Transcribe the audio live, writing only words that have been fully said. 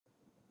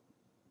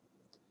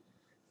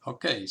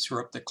Okay, so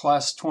we're up to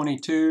class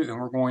 22 and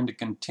we're going to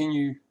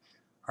continue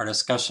our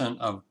discussion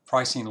of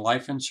pricing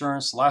life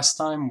insurance. Last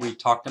time we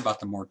talked about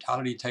the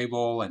mortality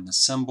table and the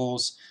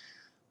symbols.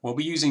 We'll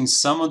be using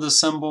some of the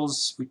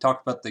symbols. We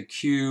talked about the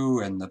Q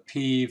and the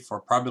P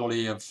for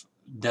probability of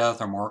death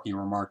or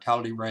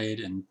mortality rate,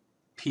 and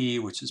P,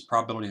 which is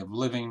probability of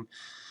living.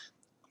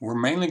 We're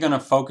mainly going to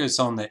focus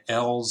on the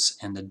L's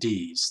and the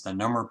D's, the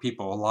number of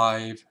people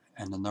alive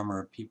and the number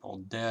of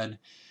people dead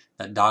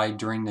that died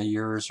during the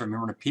years.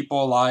 Remember, the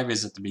people alive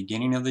is at the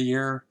beginning of the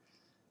year.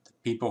 The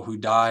people who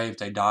die, if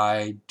they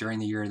died during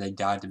the year, they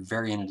died at the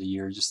very end of the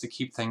year, just to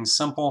keep things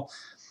simple.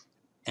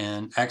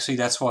 And actually,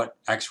 that's what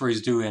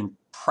actuaries do in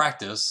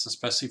practice,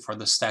 especially for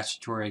the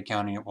statutory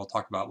accounting that we'll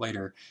talk about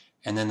later.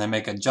 And then they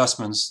make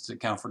adjustments to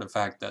account for the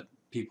fact that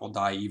people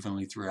die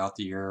evenly throughout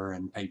the year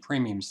and pay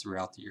premiums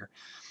throughout the year.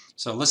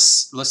 So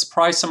let's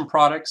price some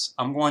products.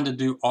 I'm going to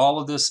do all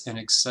of this in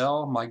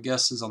Excel. My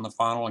guess is on the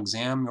final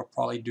exam, you'll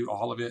probably do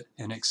all of it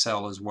in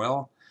Excel as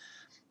well.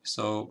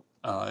 So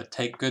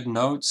take good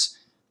notes.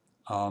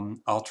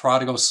 I'll try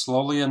to go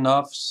slowly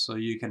enough so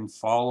you can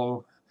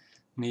follow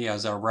me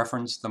as I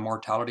reference the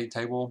mortality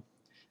table.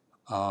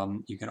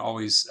 You can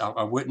always,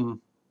 I wouldn't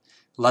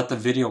let the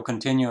video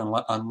continue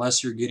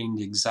unless you're getting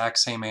the exact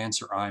same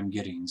answer I'm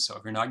getting. So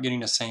if you're not getting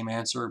the same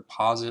answer,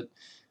 pause it,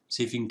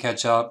 see if you can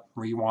catch up,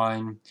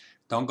 rewind.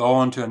 Don't go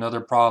on to another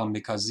problem,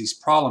 because these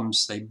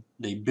problems,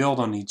 they build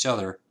on each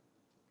other.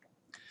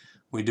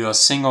 We do a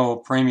single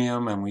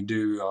premium and we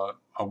do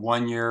a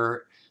 1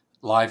 year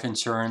life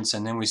insurance,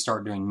 and then we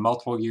start doing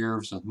multiple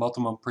years with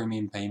multiple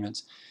premium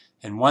payments.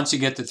 And once you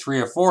get to 3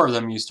 or 4 of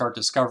them, you start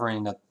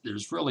discovering that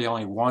there's really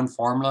only one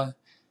formula.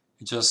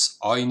 Just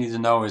all you need to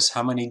know is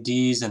how many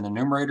D's in the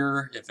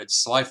numerator if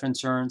it's life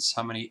insurance,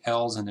 how many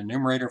L's in the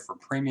numerator for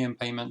premium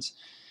payments,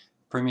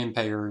 premium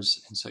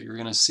payers. And so you're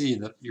going to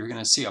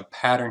see a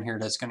pattern here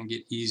that's going to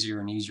get easier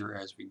and easier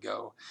as we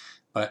go.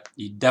 But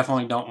you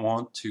definitely don't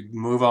want to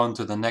move on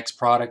to the next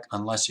product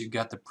unless you've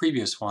got the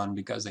previous one,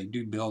 because they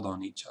do build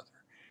on each other.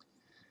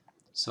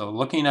 So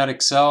looking at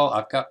Excel,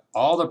 I've got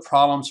all the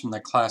problems from the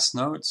class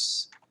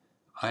notes.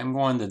 I'm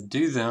going to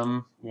do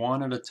them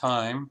one at a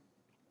time,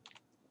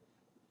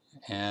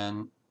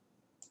 and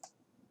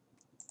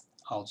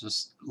I'll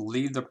just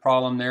leave the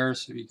problem there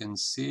so you can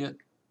see it.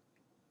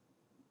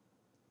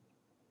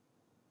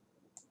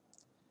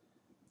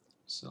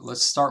 So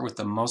let's start with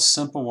the most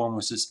simple one,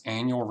 which is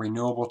annual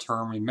renewable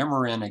term.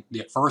 Remember, in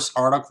the first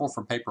article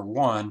for paper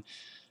 1,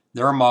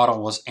 their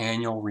model was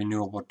annual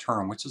renewable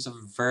term, which is a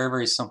very,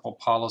 very simple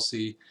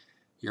policy.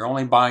 You're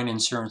only buying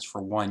insurance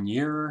for 1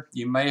 year.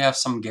 You may have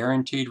some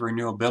guaranteed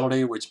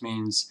renewability, which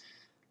means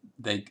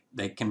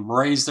they can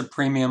raise the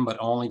premium, but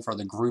only for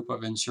the group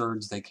of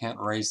insureds. They can't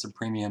raise the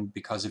premium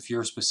because of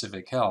your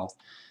specific health.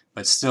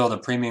 But still, the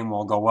premium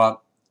will go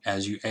up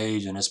as you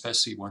age, and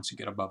especially once you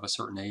get above a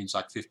certain age,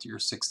 like 50 or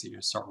 60,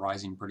 you start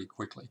rising pretty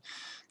quickly.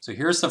 So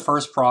here's the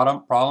first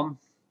problem.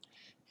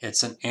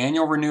 It's an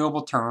annual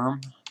renewable term.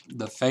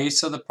 The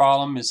face of the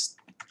problem is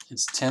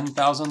it's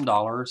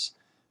 $10,000.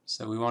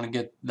 So we want to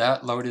get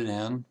that loaded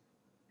in.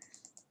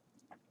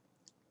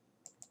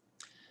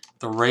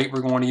 The rate we're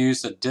going to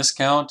use, the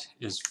discount,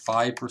 is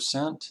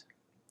 5%.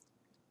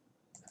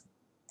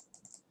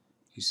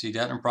 You see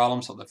that in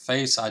problems. So the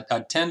face, I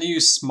tend to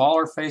use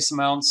smaller face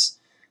amounts.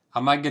 I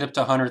might get up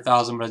to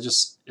 100,000, but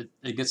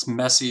it gets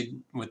messy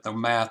with the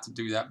math to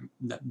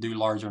do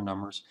larger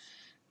numbers.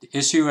 The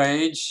issue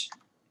age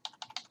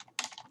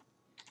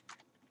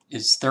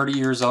is 30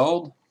 years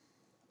old.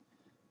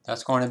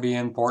 That's going to be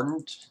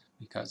important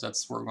because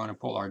that's where we're going to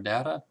pull our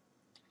data.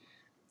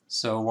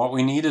 So what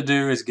we need to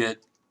do is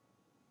get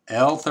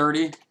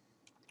L30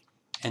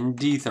 and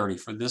D30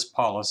 for this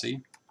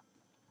policy.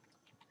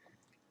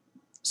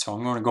 So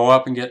I'm going to go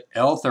up and get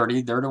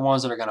L30. They're the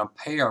ones that are going to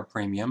pay our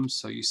premiums.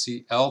 So you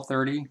see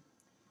L30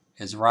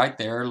 is right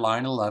there,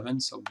 line 11,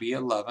 so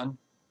B11.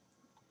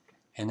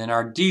 And then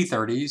our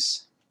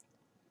D30s,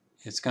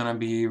 it's going to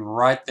be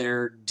right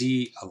there,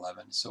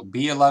 D11. So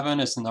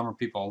B11 is the number of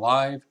people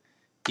alive.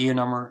 D11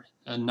 are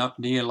the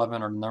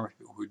number of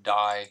people who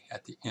die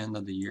at the end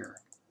of the year.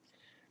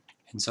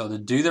 And so to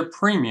do the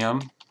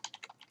premium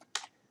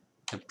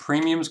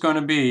is going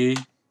to be,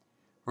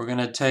 we're going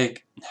to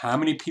take how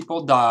many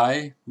people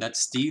die,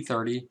 that's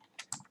D30,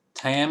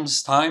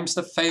 times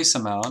the face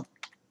amount,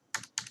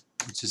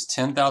 which is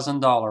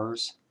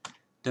 $10,000,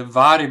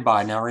 divided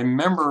by, now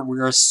remember,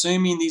 we're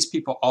assuming these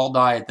people all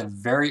die at the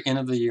very end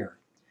of the year.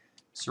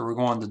 So we're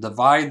going to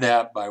divide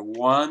that by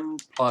 1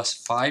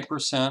 plus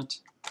 5%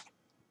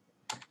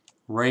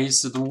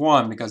 raised to the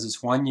 1, because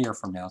it's 1 year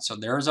from now. So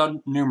there's our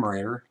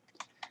numerator.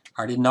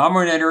 Our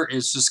denominator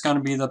is just going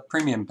to be the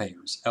premium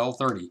payers,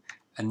 L30.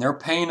 And they're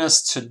paying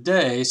us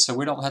today, so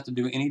we don't have to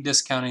do any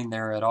discounting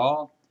there at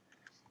all.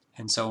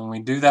 And so when we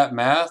do that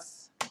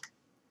math,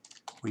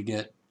 we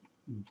get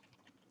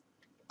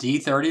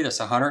D30, that's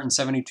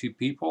 172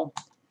 people,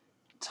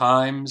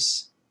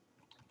 times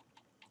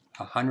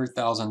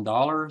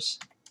 $100,000,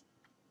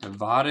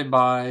 divided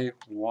by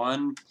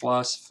 1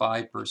 plus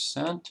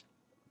 5%.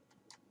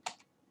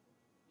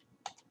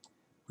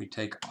 we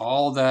take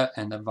all that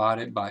and divide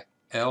it by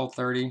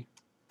L30.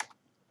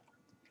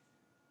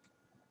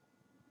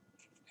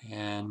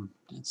 And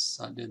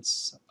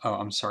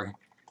I'm sorry,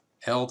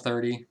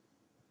 L30.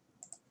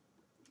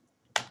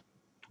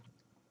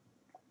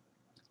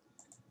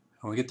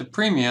 And we get the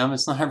premium.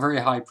 It's not a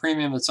very high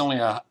premium. It's only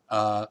a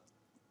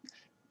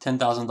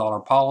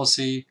 $10,000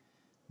 policy,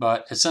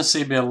 but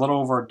essentially it'd be a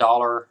little over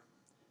 $1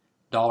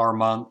 a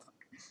month.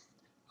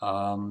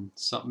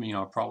 Something, you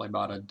know, probably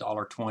about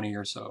 $1.20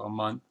 or so a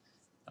month.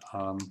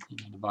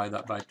 Divide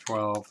that by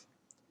 12.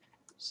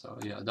 So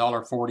yeah,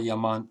 $1.40 a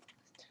month.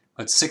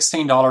 But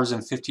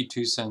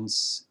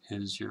 $16.52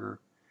 is your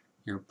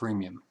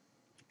premium.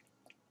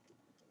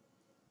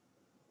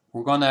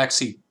 We're going to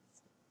actually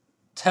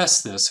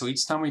test this. So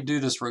each time we do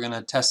this, we're going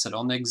to test it.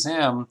 On the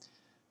exam,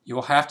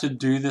 you'll have to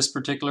do this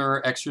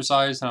particular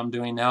exercise that I'm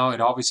doing now.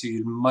 It obviously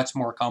is much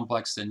more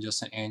complex than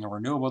just an annual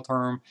renewable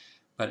term,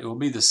 but it will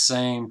be the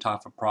same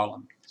type of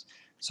problem.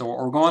 So what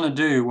we're going to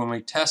do when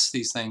we test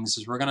these things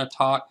is we're going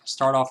to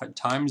start off at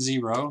time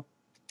 0.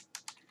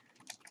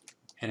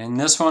 And in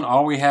this one,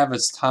 all we have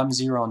is time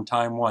 0 and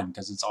time 1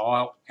 because it's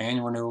all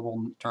annual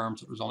renewable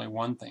terms. There's only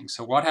one thing.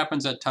 So what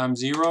happens at time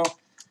 0?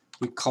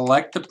 We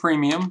collect the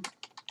premium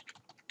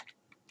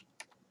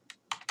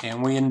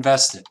and we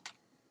invest it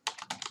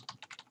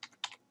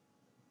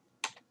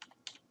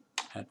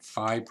at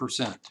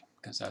 5%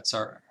 because that's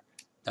our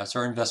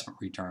investment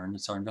return.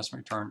 It's our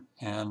investment return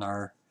and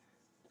our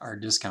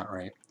discount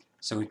rate.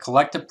 So we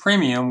collect the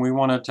premium. We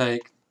want to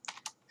take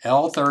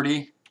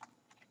L30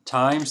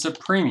 times the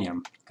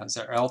premium because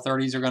their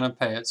L30s are going to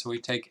pay it. So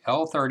we take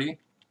L30,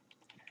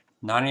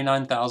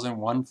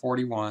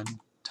 99,141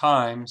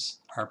 times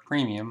our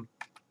premium.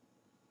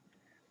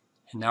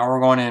 And now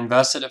we're going to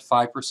invest it at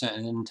 5%.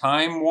 And then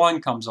time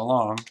 1 comes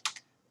along.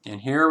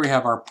 And here we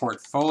have our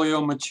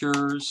portfolio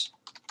matures.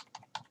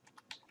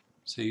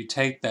 So you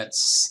take that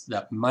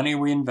money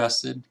we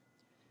invested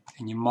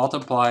and you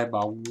multiply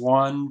by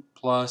 1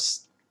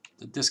 plus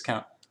the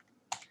discount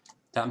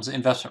times the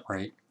investment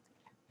rate.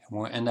 And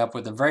we'll end up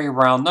with a very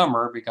round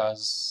number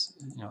because,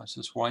 you know, it's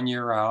just 1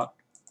 year out.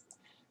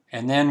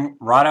 And then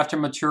right after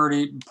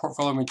maturity,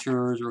 portfolio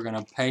matures, we're going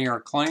to pay our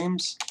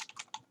claims.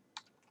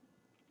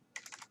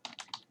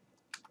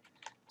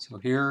 So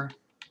here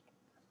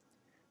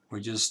we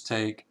just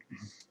take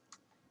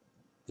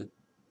the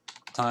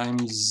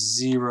times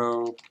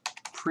 0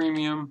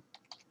 premium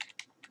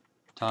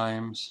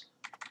times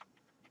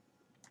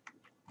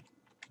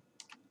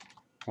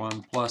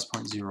 1 plus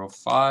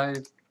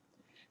 0.05.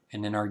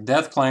 And then our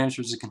death claims,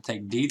 we're just going to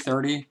take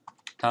D30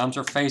 times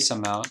our face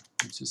amount,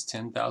 which is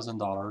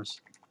 $10,000.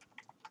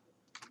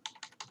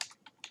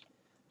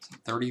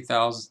 So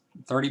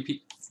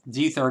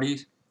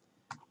D30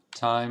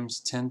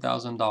 times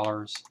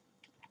 $10,000.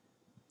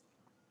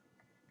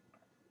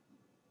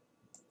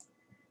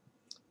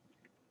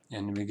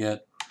 And we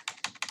get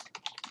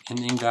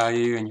ending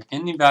value, and your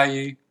ending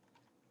value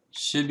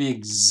should be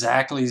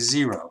exactly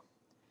 0.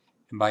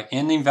 And by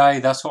ending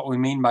value, that's what we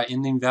mean by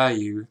ending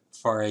value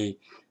for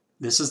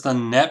this is the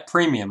net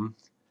premium.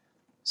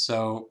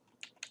 So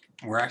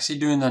we're actually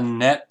doing the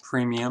net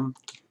premium.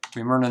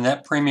 Remember, the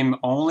net premium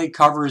only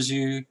covers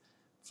you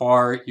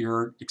for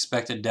your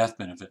expected death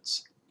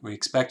benefits. We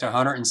expect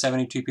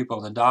 172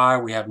 people to die.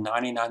 We have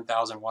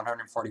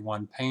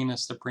 99,141 paying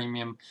us the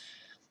premium.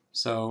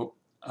 So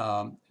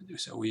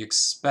we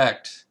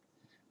expect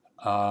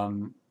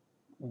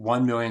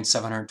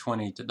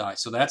 1,720,000 to die.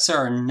 So that's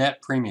our net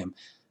premium.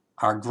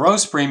 Our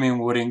gross premium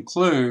would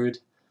include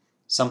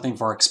something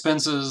for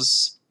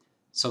expenses.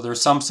 So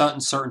there's some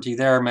uncertainty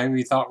there. Maybe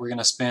we thought we were going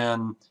to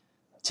spend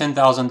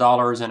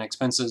 $10,000 in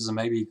expenses and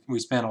maybe we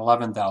spent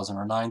 $11,000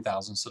 or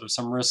 $9,000. So there's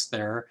some risk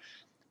there.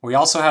 We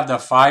also have the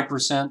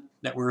 5%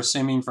 that we're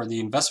assuming for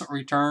the investment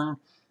return,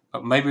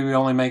 but maybe we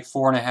only make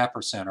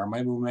 4.5% or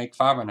maybe we make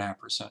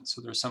 5.5%. So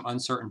there's some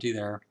uncertainty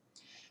there.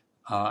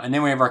 And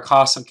then we have our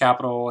cost of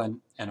capital and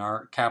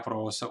our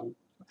capital. So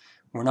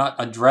we're not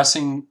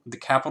addressing the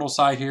capital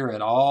side here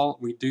at all.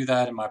 We do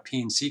that in my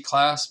P&C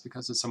class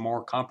because it's a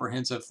more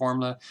comprehensive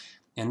formula.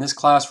 In this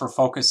class, we're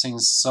focusing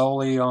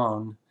solely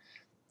on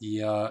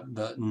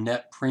the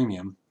net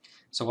premium.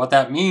 So what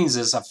that means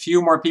is a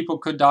few more people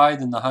could die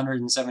than the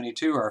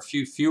 172, or a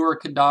few fewer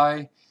could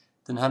die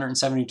than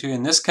 172.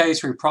 In this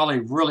case, we're probably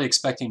really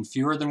expecting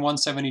fewer than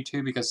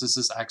 172 because this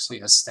is actually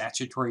a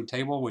statutory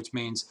table, which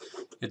means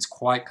it's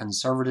quite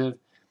conservative.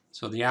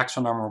 So the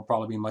actual number will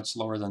probably be much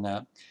lower than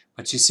that.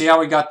 But you see how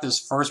we got this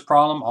first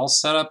problem all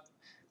set up?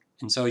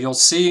 And so you'll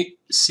see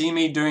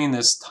me doing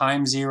this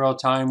time 0,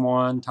 time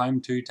 1,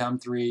 time 2, time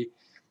 3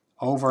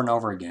 over and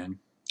over again.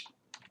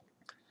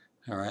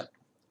 All right.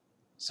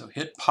 So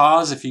hit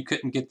pause if you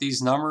couldn't get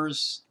these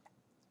numbers.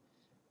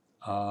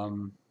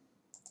 I'll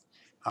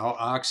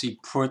actually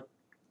put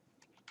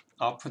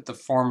the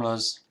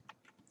formulas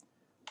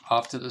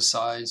off to the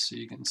side so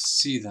you can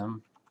see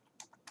them.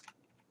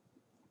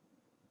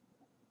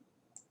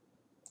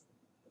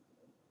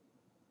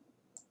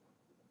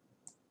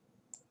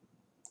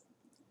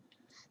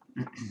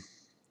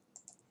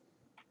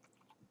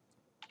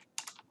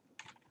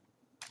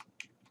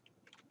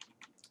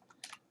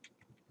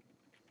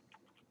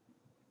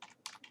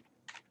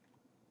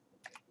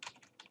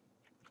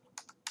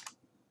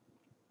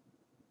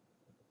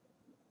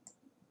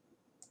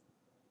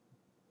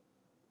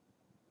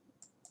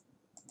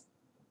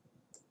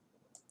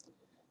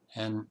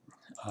 And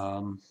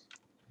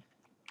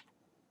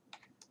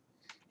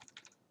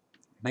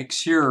make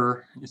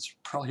sure, it's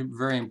probably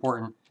very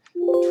important,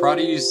 try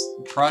to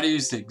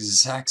use the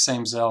exact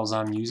same cells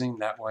I'm using.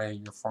 That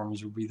way your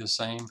formulas will be the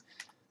same.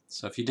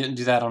 So if you didn't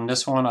do that on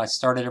this one, I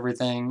started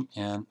everything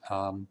in,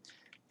 on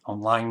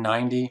line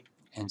 90,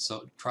 and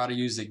so try to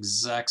use the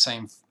exact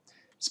same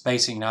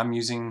spacing I'm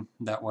using.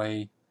 That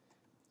way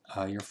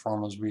your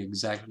formulas will be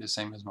exactly the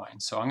same as mine.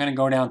 So I'm going to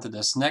go down to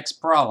this next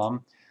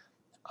problem.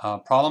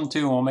 Problem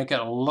 2, we'll make it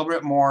a little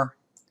bit more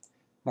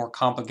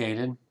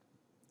complicated.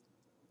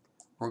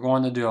 We're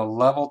going to do a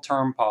level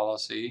term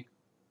policy.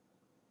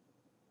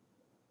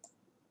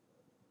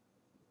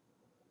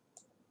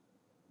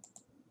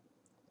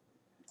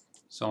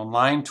 So on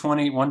line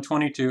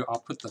 122, I'll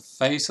put the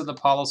face of the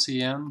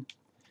policy in.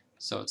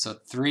 So it's a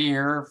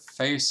 3-year,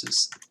 face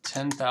is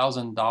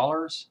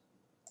 $10,000.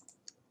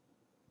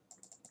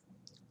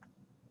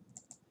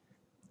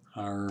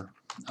 Our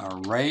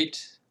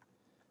rate,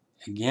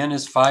 again,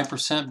 is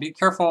 5%. Be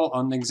careful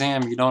on the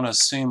exam, you don't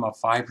assume a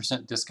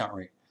 5% discount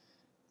rate.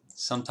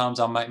 Sometimes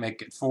I might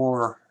make it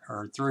 4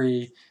 or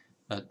 3,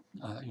 but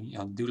you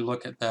know, do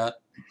look at that.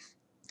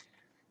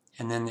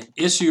 And then the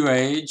issue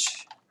age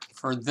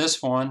for this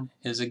one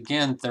is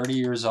again 30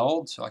 years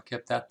old, so I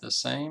kept that the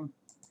same.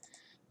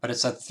 But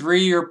it's a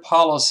 3-year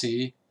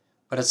policy,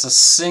 but it's a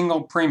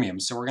single premium,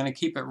 so we're going to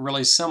keep it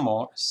really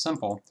simple.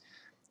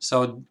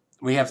 So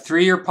we have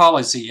 3-year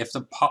policy. If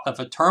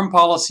a term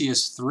policy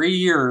is 3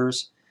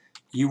 years,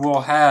 you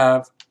will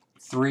have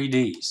 3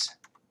 Ds.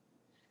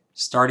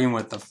 Starting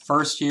with the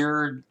first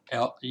year,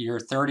 year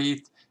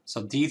 30,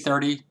 so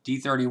D30,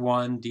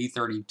 D31,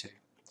 D32.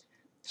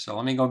 So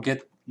let me go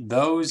get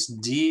those.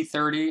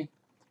 D30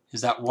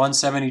 is that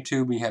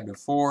 172 we had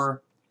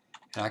before,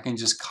 and I can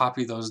just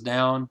copy those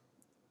down.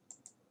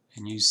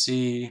 And you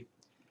see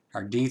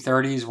our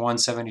D30 is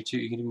 172.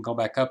 You can even go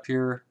back up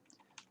here.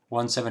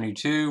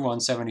 172,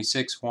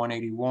 176,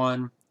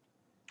 181.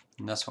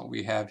 And that's what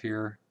we have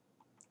here.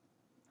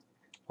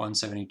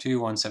 172,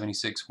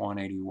 176,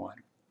 181.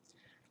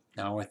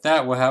 Now with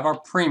that, we'll have our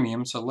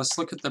premium. So let's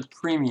look at the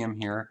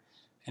premium here.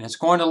 And it's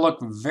going to look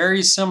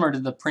very similar to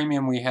the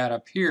premium we had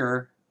up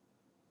here.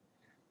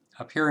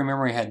 Up here,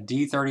 remember, we had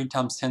D30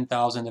 times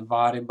 10,000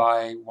 divided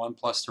by 1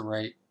 plus the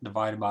rate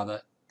divided by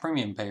the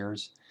premium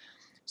payers.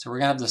 So we're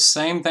going to have the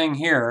same thing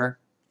here.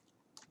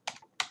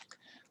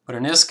 But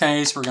in this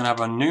case, we're going to have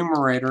a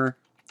numerator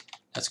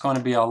that's going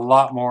to be a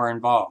lot more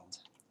involved.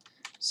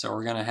 So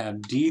we're going to have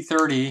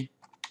D30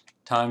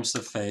 times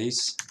the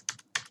face.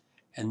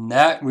 And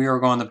that we are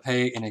going to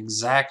pay in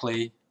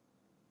exactly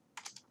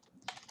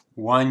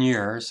 1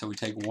 year. So we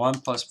take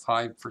 1 plus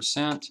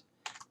 5%,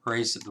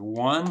 raised to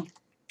 1,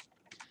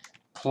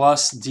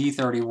 plus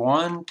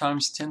D31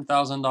 times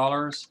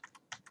 $10,000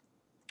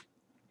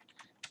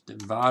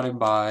 divided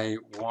by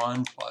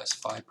 1 plus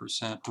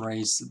 5%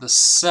 raised to the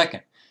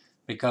second.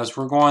 Because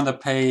we're going to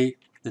pay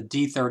the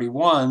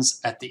D31s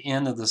at the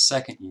end of the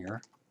second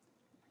year,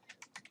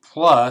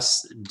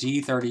 plus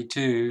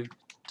D32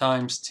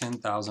 times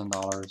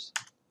 $10,000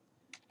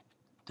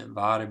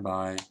 divided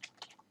by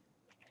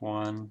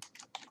 1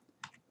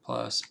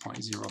 plus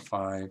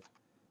 0.05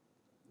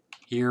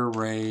 year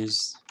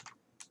raised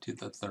to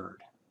the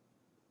third.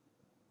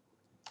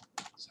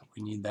 So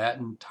we need that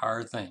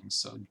entire thing.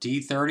 So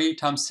D30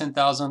 times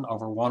 10,000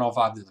 over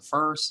 105 to the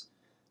first,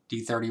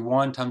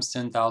 D31 times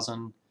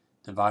 10,000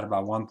 divided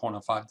by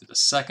 1.05 to the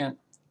second,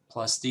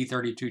 plus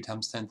D32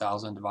 times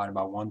 10,000 divided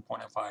by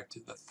 1.05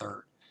 to the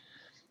third.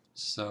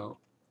 So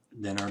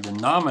then our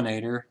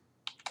denominator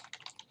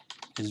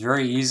is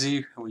very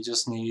easy. We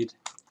just need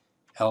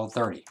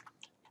L30.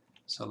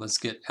 So let's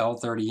get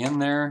L30 in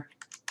there.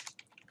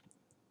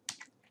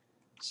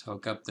 So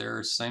look up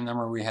there, same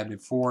number we had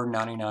before,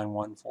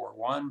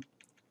 99,141.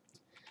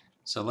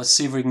 So let's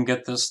see if we can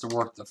get this to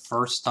work the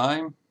first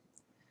time.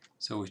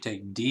 So we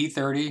take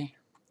D30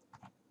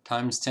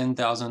 times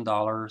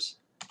 $10,000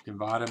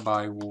 divided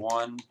by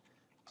 1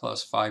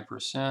 plus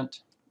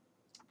 5%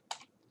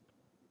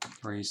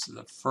 raised to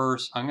the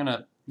first. I'm going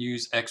to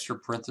use extra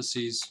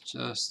parentheses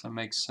just to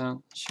make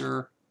sense,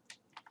 sure.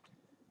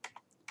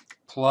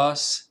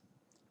 Plus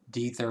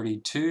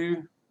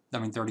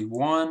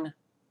D31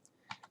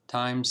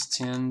 times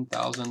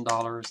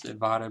 $10,000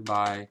 divided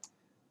by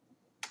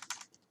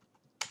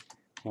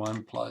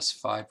 1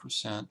 plus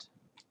 5%.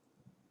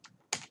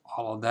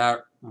 All of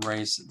that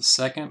raised to the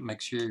second. Make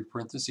sure your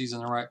parentheses in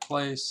the right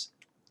place.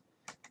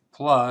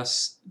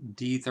 Plus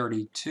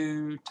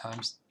D32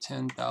 times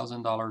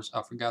 $10,000.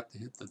 I forgot to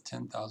hit the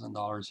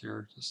 $10,000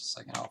 here. Just a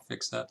second, I'll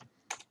fix that.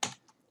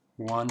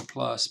 1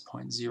 plus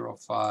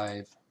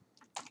 0.05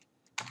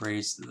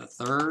 raised to the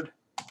third.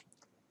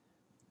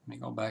 Let me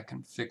go back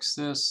and fix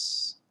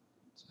this.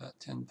 So that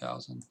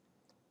 10,000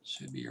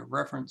 should be your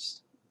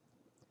reference.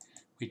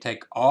 We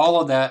take all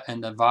of that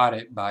and divide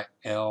it by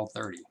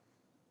L30.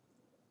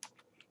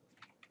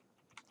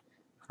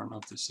 I don't know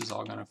if this is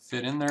all going to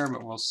fit in there,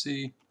 but we'll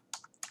see.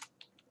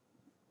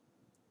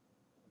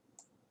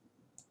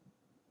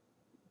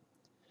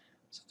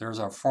 So So there's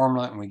our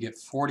formula, and we get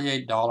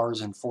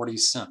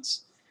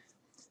 $48.40.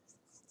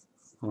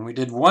 When we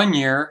did 1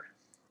 year,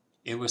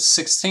 it was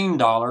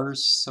 $16,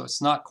 so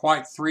it's not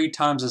quite 3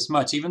 times as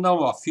much. Even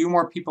though a few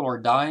more people are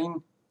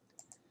dying,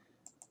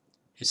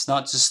 it's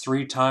not just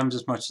 3 times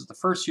as much as the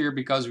first year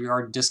because we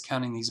are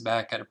discounting these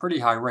back at a pretty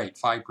high rate,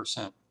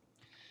 5%.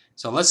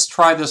 So let's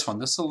try this one.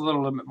 This is a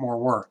little bit more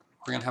work.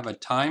 We're going to have a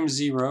time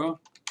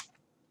 0,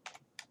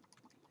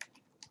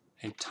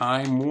 a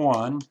time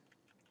 1,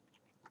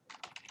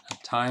 a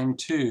time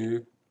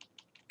 2,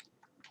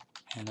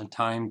 and a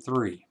time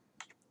 3.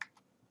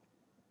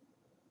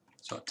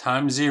 So at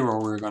time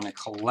 0, we're going to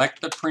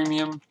collect the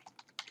premium,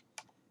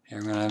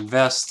 and we're going to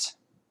invest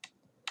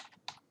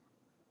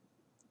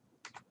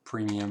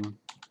premium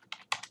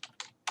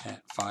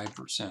at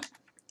 5%.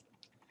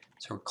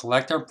 So we'll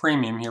collect our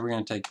premium. Here we're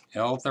going to take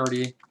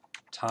L30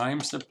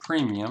 times the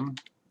premium.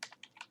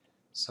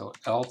 So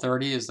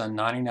L30 is the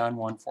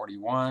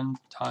 99,141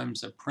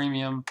 times the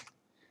premium.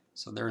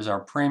 So there's our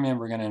premium.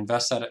 We're going to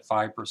invest that at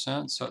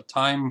 5%. So at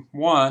time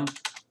 1,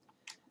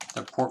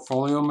 the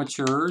portfolio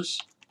matures.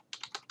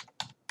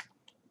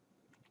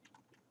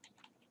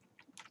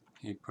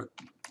 I'll put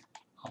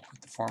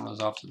the formulas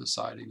off to the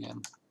side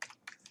again.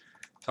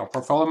 So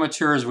portfolio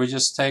matures, we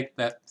just take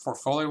that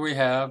portfolio we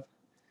have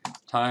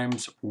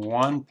times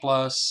 1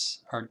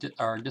 plus our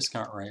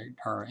discount rate,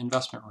 our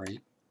investment rate.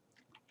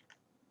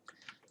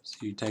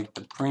 So you take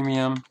the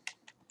premium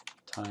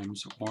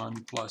times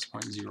 1 plus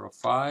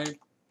 0.05.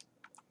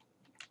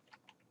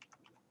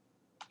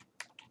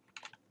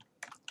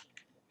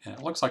 And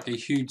it looks like a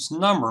huge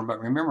number, but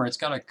remember, it's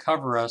got to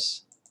cover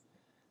us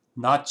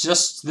not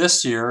just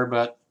this year,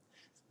 but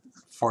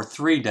for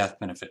 3 death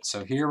benefits.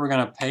 So here we're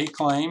going to pay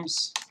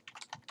claims.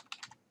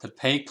 To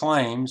pay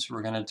claims,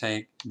 we're going to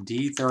take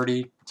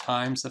D30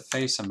 times the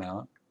face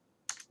amount.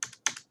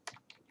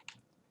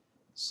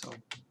 So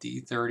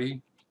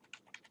D30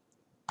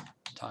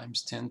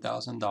 times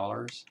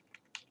 $10,000.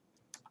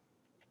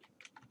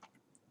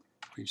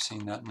 We've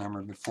seen that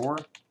number before.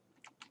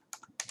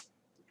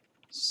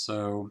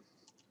 So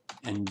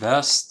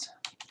invest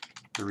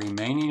the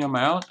remaining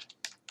amount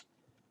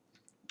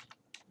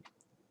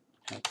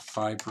at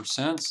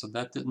 5%, so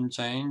that didn't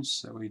change.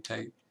 So we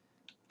take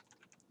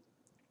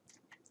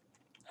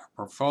our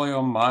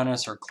portfolio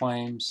minus our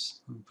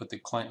claims. Let me put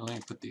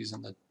these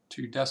in the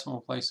 2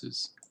 decimal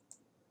places.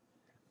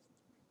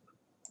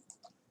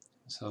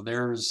 So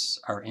there's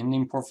our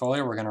ending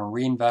portfolio. We're going to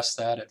reinvest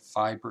that at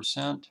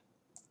 5%.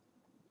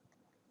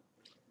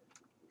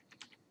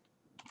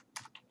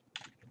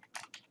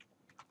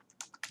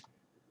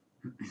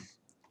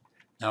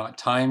 Now at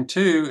time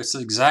 2, it's the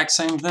exact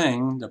same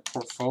thing. The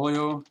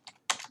portfolio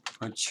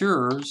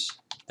matures.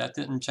 That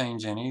didn't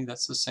change any.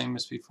 That's the same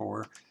as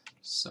before.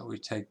 So we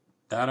take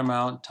that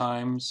amount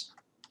times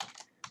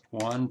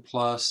 1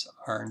 plus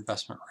our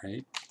investment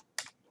rate.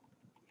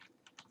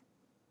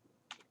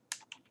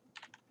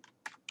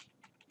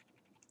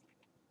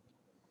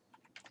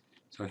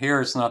 So here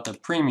it's not the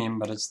premium,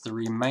 but it's the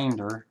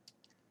remainder.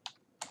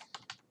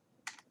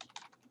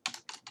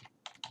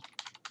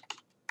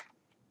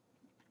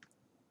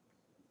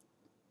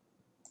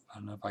 I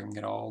don't know if I can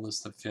get all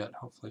this to fit.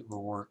 Hopefully it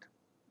will work.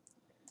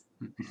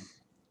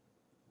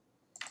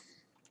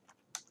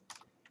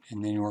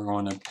 And then we're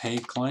going to pay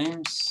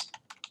claims.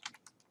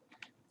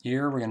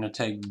 Here we're going to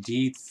take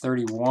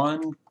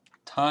D31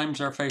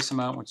 times our face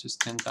amount, which is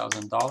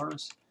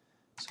 $10,000.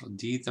 So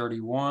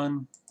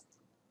D31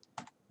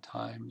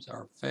 times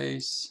our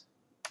face.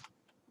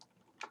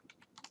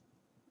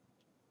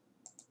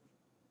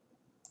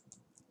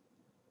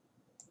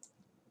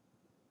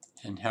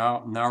 And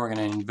now we're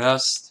going to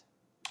invest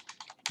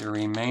the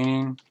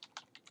remaining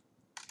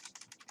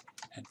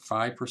at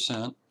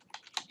 5%,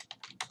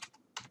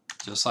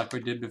 just like we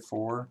did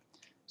before.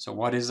 So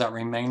what is that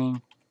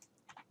remaining?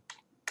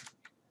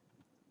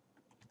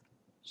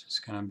 It's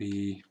just going to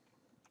be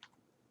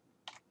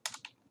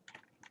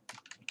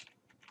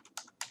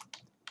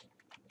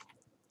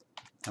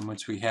how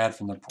much we had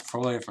from the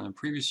portfolio from the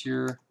previous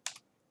year.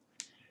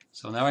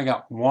 So now we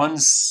got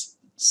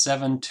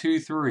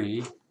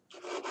 1,723.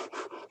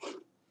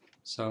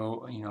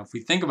 So, if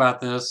we think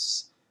about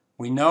this,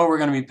 we know we're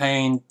going to be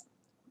paying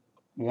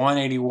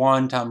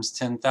 181 times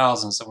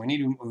 10,000. So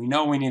we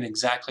know we need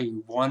exactly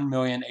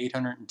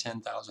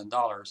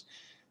 $1,810,000.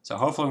 So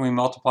hopefully we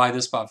multiply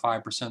this by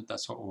 5%.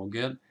 That's what we'll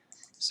get.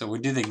 So we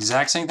do the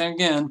exact same thing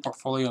again.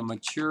 Portfolio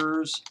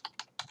matures.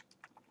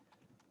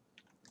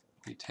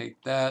 We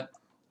take that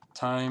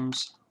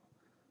times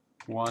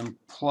 1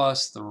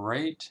 plus the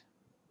rate.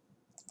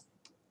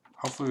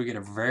 Hopefully we get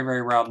a very,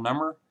 very round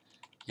number.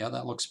 Yeah,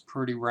 that looks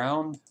pretty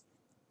round.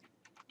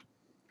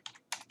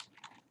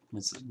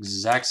 It's the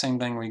exact same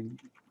thing we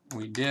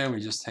did. We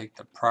just take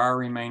the prior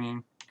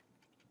remaining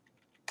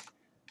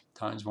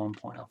times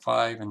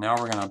 1.05, and now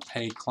we're going to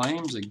pay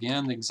claims.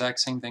 Again, the exact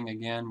same thing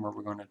again, where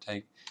we're going to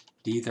take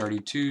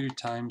D32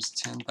 times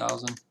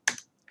 10,000.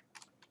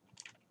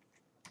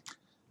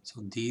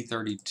 So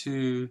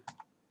D32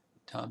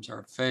 times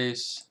our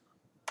face.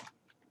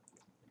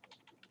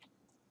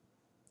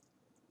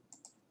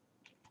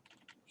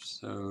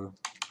 So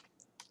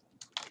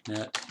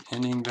net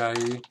ending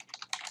value,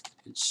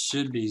 it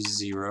should be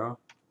 0.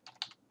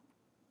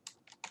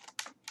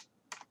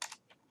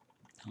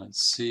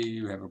 Let's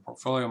see, we have a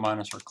portfolio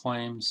minus our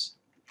claims,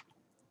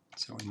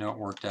 so we know it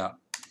worked out.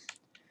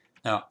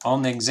 Now,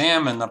 on the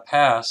exam in the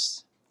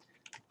past,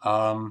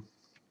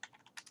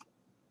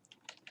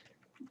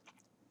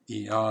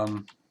 these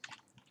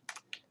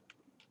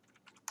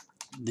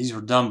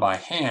were done by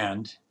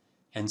hand,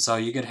 and so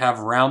you could have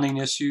rounding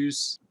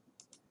issues.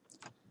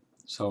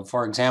 So,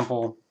 for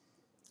example,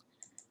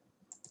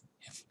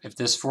 if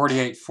this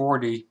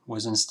 4840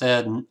 was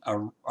instead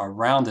a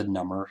rounded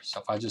number, so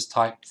if I just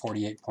type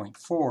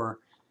 48.4,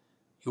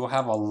 you will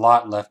have a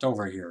lot left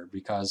over here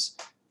because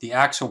the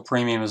actual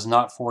premium is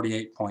not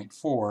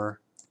 48.4,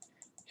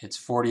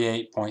 it's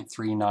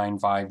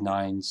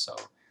 48.3959.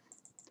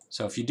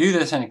 So if you do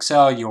this in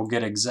Excel, you'll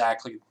get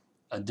exactly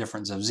a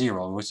difference of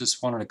 0, which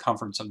is one of the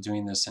comforts of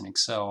doing this in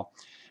Excel.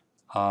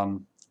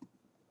 On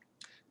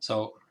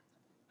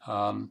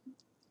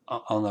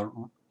the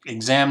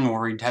exam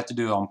where you'd have to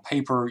do it on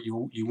paper,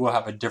 you will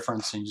have a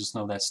difference, and you just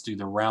know that's due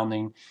to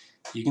rounding.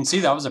 You can see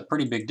that was a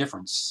pretty big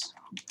difference,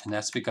 and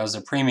that's because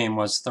the premium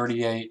was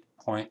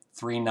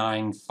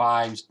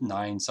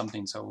 38.3959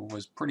 something, so it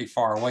was pretty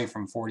far away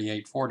from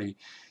 4840,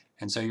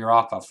 and so you're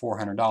off by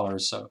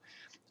 $400. So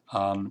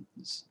all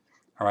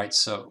right,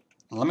 so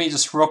let me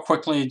just real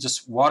quickly,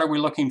 just what are we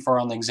looking for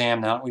on the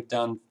exam now that we've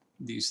done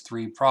these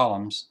 3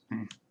 problems?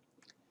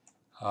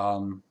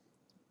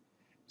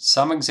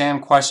 Some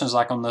exam questions,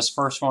 like on this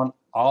first one,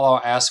 all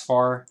I'll ask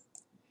for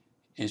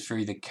is for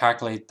you to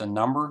calculate the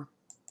number,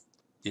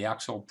 the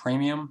actual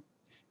premium.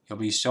 You'll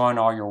be showing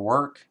all your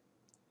work.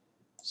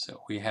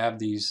 So we have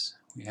these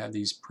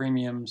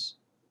premiums,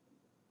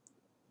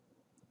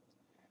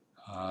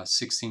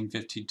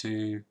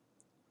 1652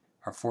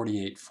 or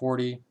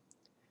 4840.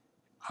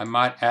 I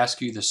might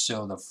ask you to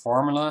show the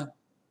formula.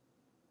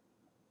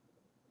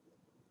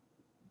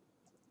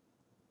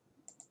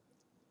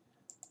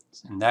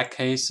 In that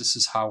case, this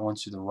is how I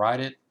want you to write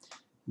it.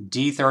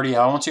 D30, I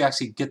don't want you to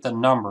actually get the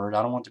number.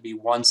 I don't want it to be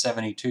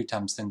 172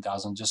 times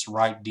 10,000. Just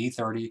write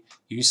D30,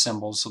 use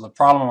symbols. So the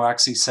problem will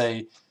actually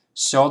say,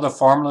 show the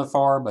formula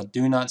for, but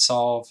do not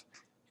solve,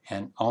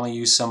 and only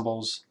use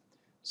symbols.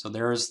 So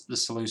there's the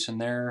solution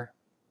there.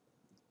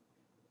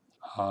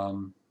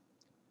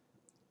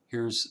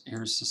 Here's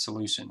the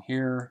solution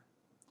here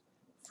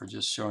for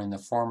just showing the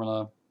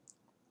formula.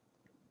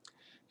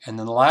 And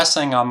then the last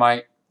thing I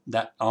might,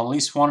 that on at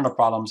least one of the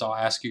problems, I'll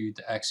ask you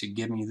to actually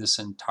give me this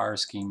entire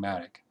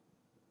schematic.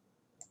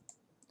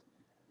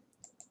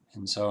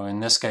 And so in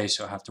this case,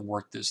 you'll have to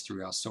work this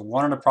throughout. So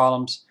one of the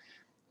problems,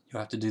 you'll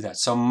have to do that.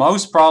 So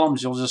most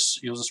problems, you'll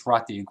just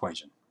write the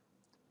equation.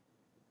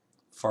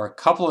 For a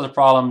couple of the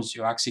problems,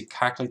 you actually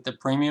calculate the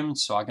premium,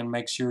 so I can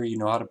make sure you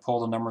know how to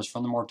pull the numbers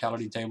from the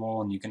mortality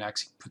table, and you can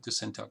actually put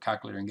this into a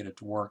calculator and get it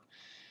to work.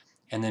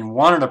 And then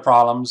one of the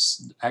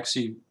problems,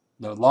 actually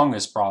the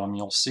longest problem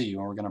you'll see,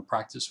 when we're going to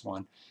practice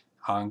one,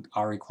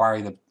 I'll require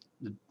you to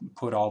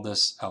put all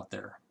this out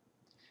there.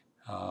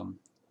 All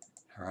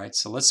right,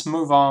 so let's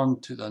move on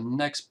to the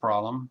next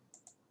problem.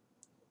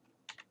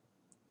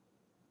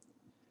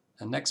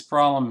 The next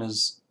problem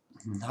is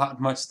not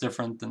much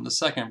different than the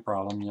second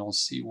problem. You'll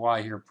see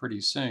why here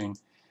pretty soon.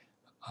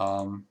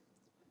 So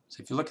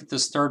if you look at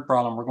this third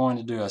problem, we're going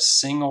to do a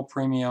single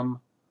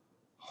premium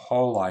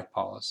whole life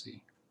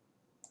policy.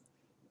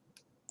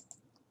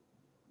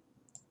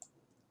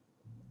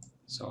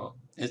 So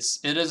it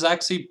is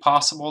actually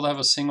possible to have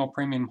a single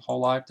premium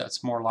whole life.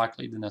 That's more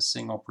likely than a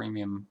single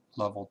premium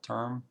level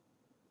term.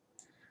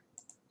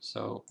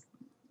 So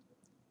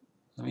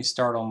let me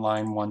start on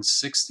line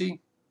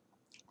 160.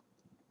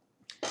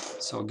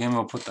 So again,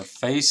 we'll put the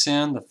face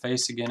in. The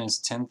face again is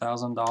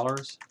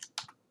 $10,000.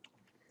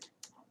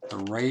 The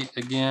rate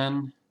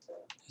again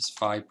is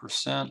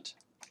 5%.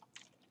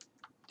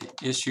 The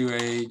issue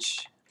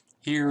age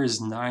here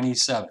is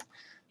 97.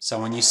 So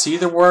when you see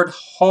the word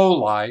whole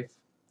life,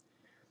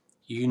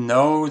 you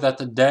know that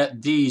the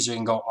D's you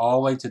can go all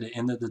the way to the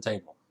end of the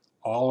table,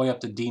 all the way up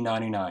to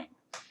D99.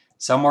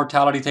 Some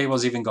mortality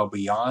tables even go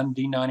beyond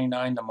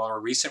D99. The more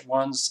recent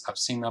ones I've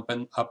seen up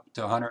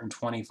to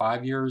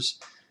 125 years.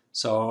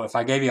 So if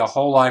I gave you a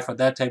whole life at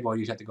that table,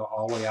 you'd have to go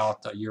all the way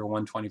out to year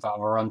 125,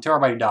 or until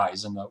everybody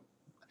dies. And the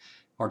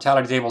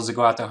mortality tables that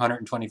go out to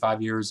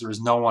 125 years, there is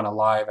no one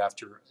alive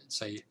after,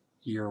 say,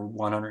 year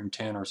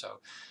 110 or so.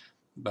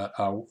 But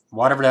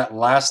whatever that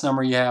last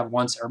number you have,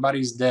 once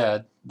everybody's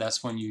dead,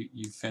 that's when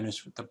you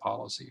finish with the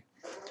policy.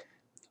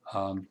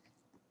 So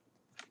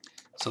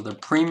the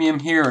premium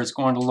here is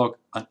going to look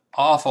an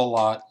awful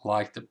lot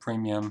like the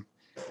premium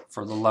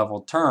for the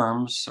level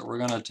terms. So we're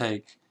going to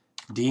take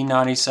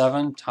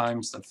D97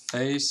 times the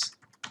face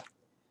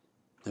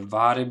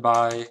divided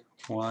by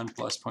 1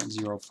 plus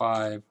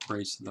 0.05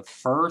 raised to the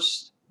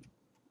first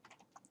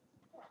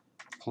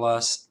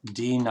plus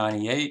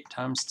D98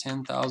 times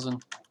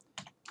 10,000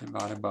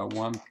 divided by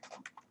 1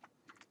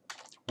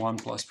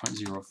 plus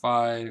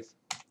 0.05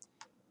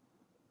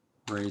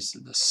 raised to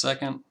the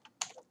second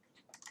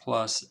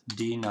plus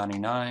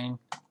D99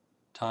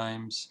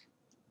 times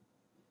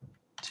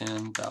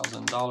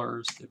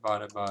 $10,000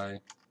 divided by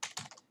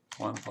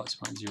 1 plus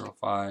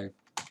 0.05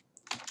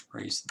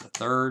 raised to the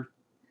third.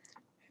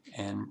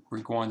 And we're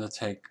going to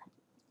take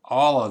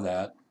all of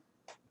that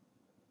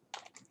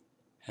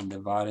and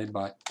divide it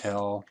by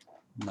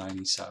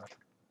L97.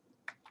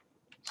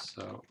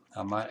 So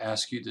I might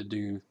ask you to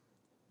do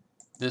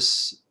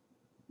this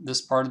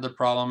part of the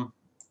problem,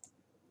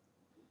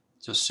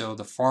 just show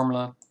the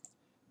formula.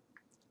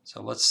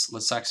 So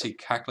let's actually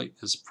calculate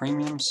this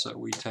premium. So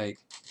we take,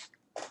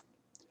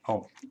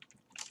 oh,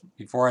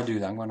 before I do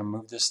that, I'm going to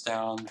move this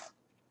down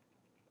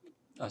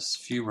a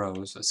few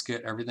rows. Let's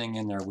get everything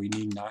in there. We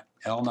need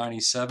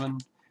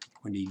L97,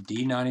 we need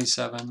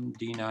D97,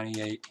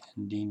 D98,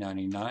 and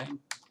D99.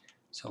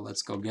 So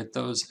let's go get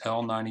those.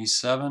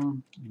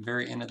 L97,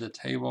 very end of the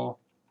table,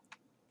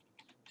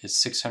 is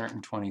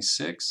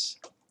 626.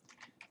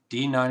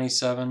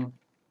 D97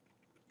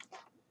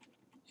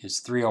 is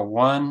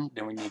 301.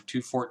 Then we need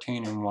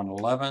 214 and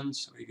 111.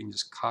 So we can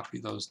just copy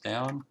those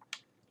down.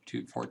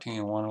 214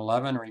 and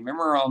 111.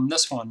 Remember on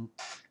this one,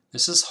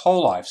 this is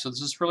whole life. So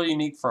this is really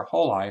unique for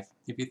whole life.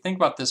 If you think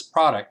about this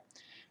product,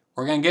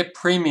 we're going to get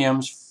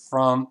premiums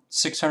from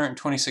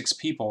 626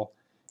 people.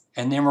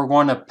 And then we're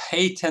going to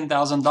pay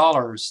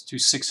 $10,000 to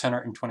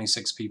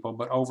 626 people,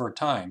 but over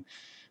time.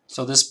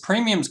 So this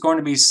premium is going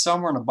to be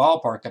somewhere in the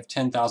ballpark of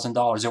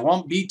 $10,000. It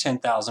won't be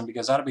 $10,000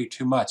 because that would be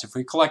too much. If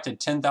we collected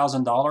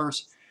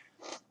 $10,000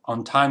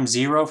 on time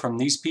zero from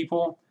these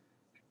people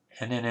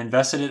and then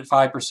invested it at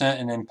 5%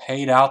 and then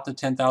paid out the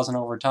 $10,000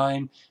 over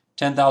time,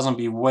 $10,000 would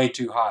be way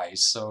too high.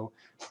 So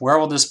where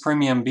will this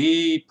premium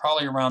be?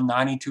 Probably around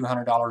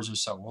 $9,200 or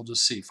so. We'll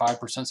just see.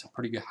 5% is a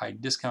pretty good high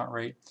discount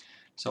rate.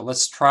 So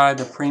let's try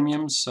the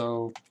premiums.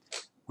 So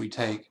we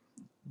take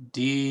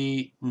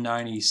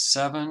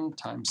D97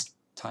 times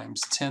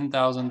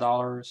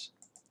 $10,000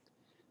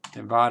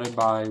 divided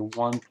by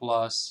 1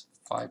 plus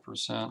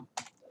 5%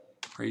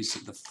 raised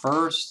to the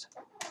first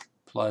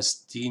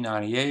plus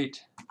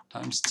D98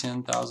 times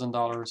 $10,000. I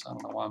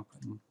don't know why I'm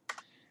putting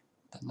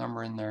that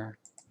number in there.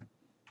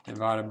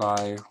 Divided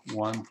by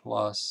 1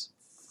 plus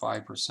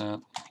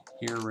 5%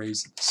 here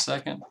raised to the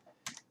second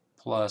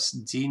plus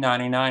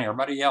D99.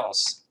 Everybody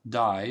else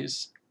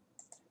dies.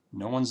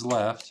 No one's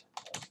left.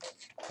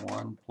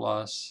 1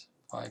 plus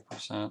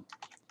 5%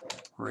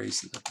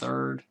 raised to the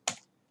third.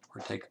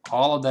 We'll take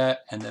all of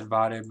that and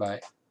divide it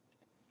by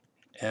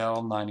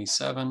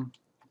L97.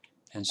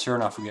 And sure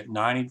enough, we get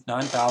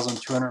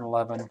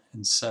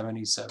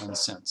 99,211.77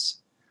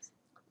 cents.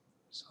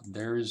 So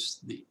there's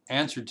the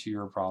answer to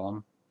your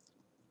problem.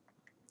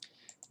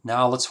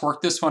 Now let's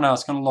work this one out.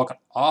 It's going to look an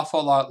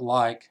awful lot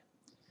like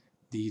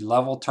the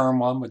level term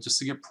one, but just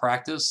to get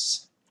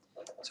practice.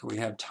 So we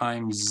have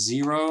time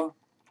 0,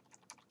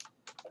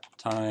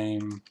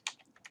 time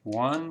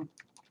 1,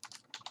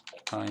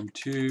 time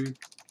 2,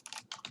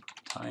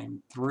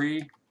 time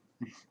 3.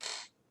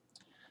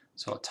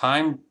 So at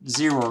time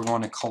 0, we're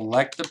going to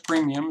collect the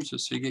premiums,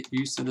 just so you get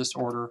used to this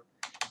order,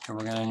 and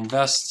we're going to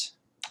invest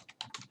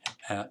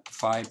at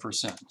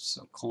 5%.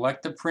 So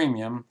collect the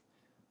premium.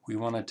 We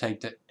want to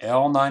take the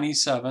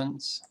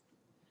L97s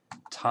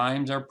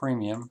times our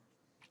premium.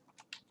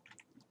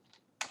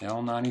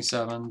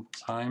 L97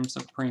 times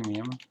the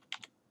premium.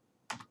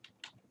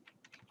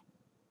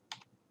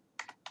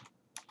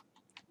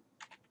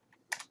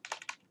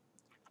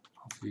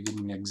 Hopefully you're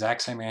getting the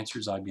exact same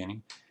answers I'm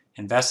getting.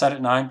 Invest that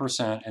at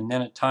 9%, and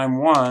then at time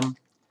 1,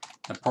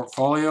 the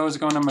portfolio is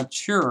going to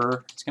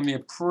mature. It's going to be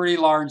a pretty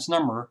large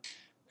number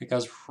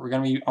because we're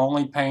going to be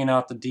only paying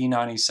out the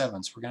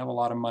D97s. We're going to have a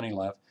lot of money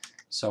left.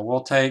 So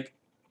we'll take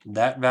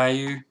that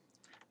value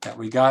that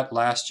we got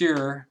last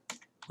year.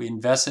 We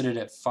invested it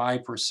at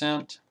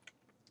 5%.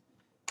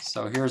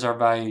 So here's our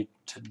value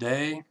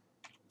today.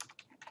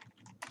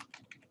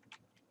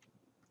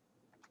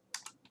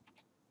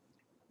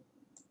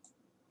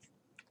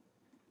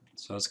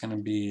 So it's going to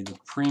be the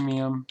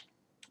premium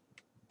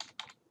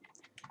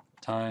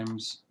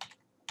times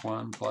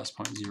 1 plus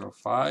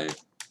 0.05.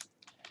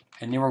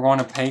 And then we're going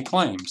to pay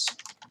claims.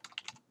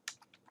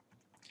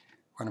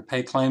 We're going to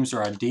pay claims to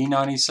our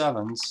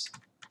D97s,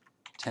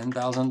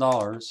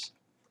 $10,000.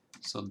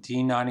 So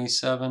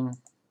D97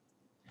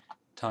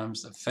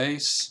 times the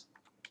face.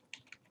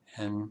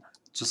 And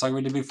just like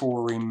we did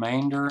before,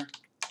 remainder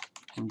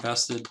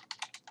invested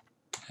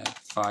at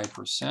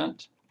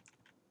 5%.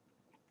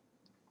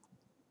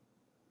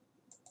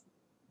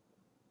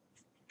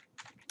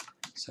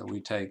 So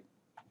we take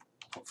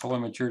portfolio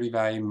maturity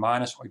value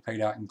minus what we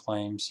paid out in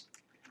claims,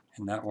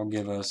 and that will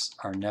give us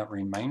our net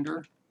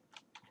remainder.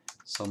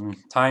 So in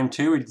time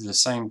 2, we do the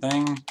same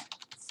thing.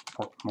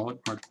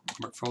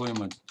 Portfolio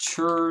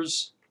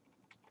matures.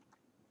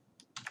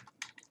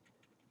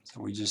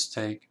 So we just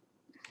take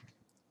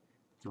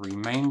the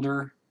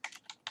remainder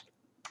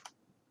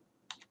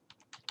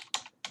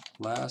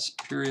last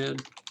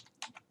period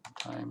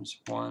times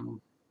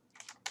 1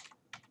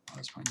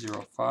 plus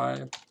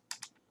 0.05.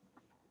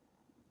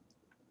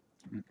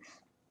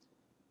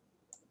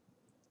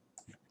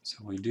 So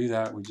we do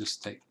that, we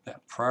just take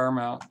that prior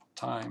amount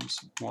times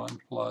 1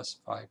 plus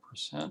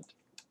 5%.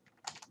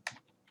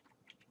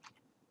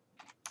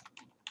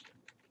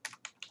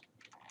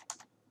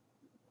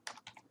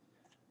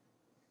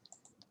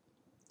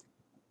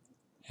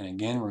 And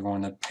again, we're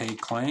going to pay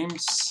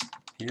claims.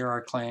 Here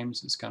our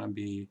claims is going to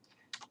be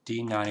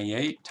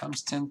D98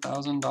 times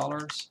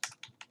 $10,000.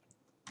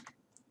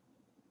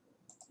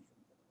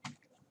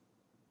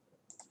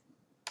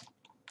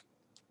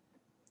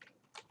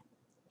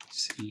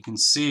 So you can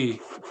see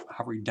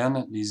how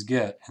redundant these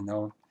get, and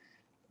though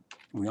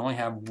we only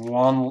have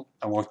one,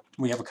 well,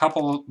 we have a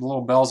couple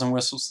little bells and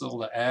whistles still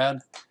to add,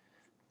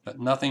 but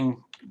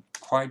nothing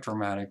quite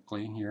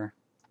dramatically here.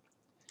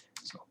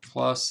 So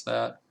plus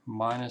that,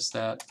 minus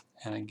that,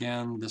 and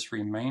again this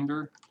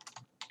remainder.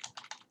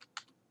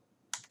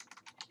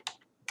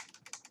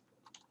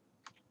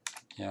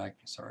 Yeah,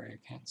 sorry, I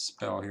can't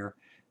spell here.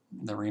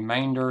 The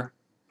remainder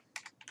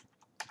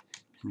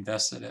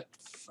invested at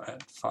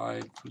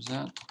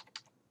 5%.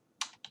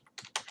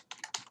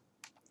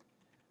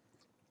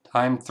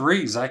 Time 3,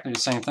 exactly the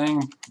same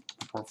thing.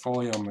 The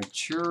portfolio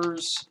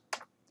matures.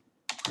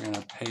 We're going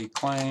to pay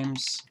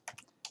claims.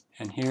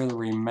 And here the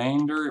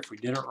remainder, if we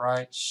did it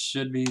right,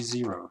 should be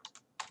 0.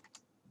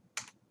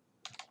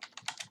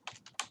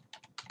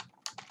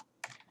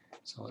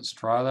 So let's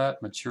try that.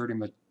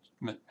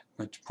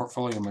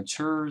 Portfolio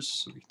matures.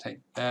 So we take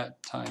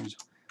that times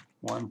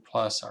 1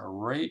 plus our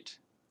rate.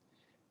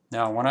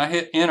 Now, when I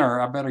hit enter,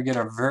 I better get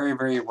a very,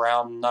 very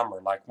round number,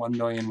 like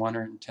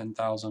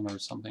 1,110,000 or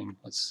something.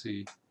 Let's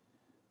see.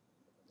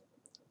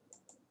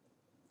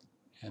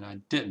 And I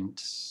didn't,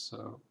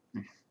 so.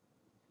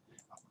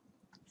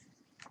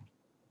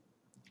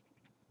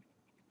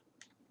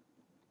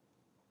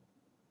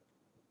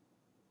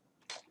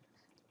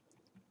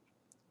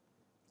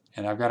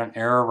 And I've got an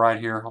error right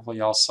here. Hopefully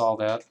y'all saw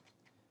that.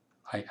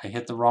 I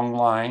hit the wrong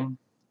line.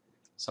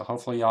 So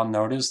hopefully y'all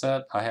noticed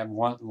that. I have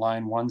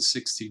line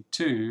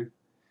 162.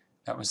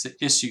 That was the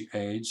issue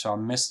age, so I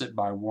missed it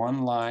by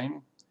 1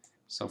 line.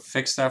 So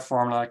fix that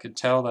formula. I could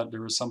tell that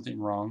there was something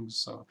wrong.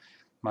 So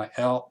my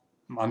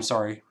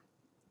the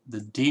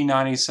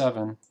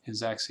D97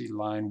 is actually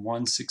line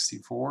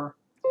 164.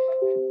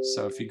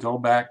 So if you go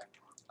back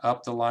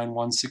up to line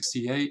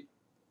 168,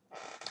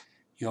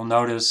 you'll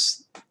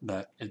notice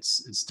that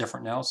it's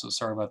different now, so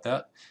sorry about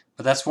that.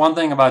 But that's one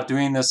thing about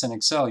doing this in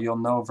Excel. You'll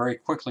know very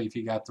quickly if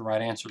you got the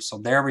right answer. So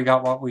there we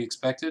got what we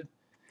expected.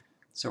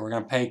 So we're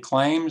going to pay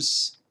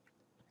claims.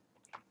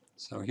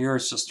 So here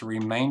it's just the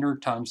remainder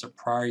times the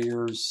prior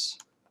year's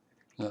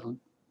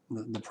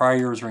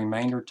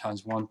remainder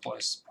times 1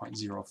 plus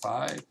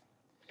 0.05.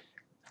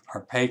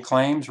 Our pay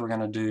claims, we're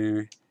going to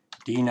do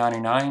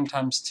D99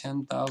 times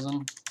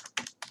 10,000.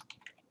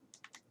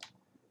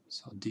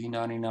 So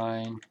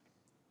D99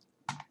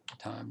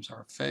 times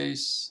our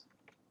face.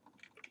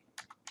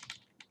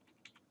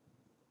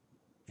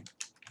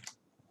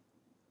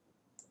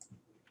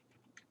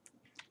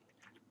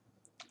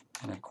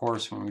 And of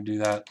course, when we do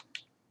that,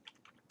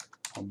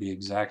 we'll be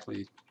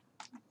exactly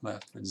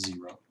left with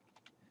 0.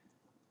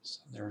 So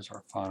there's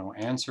our final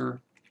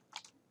answer.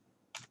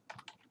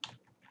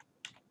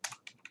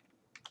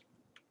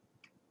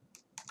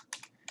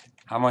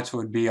 How much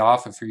would be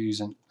off if you're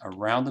using a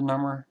rounded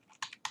number?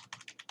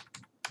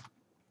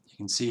 You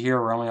can see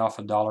here we're only off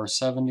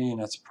 $1.70, and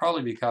that's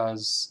probably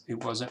because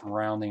it wasn't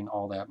rounding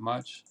all that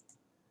much.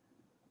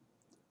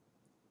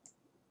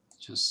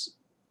 Just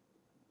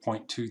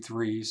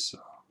 0.23. So.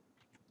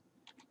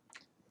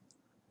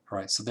 All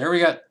right, so there we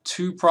got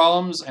 2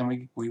 problems,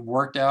 and we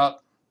worked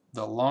out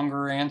the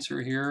longer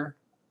answer here.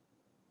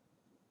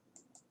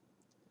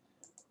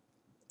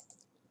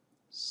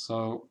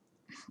 So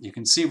you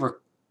can see we're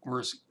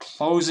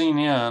closing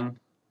in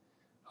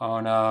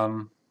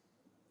on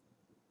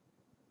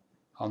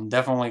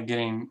definitely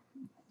getting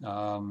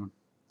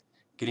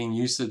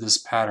used to this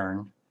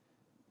pattern.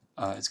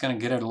 It's going to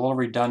get it a little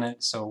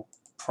redundant, so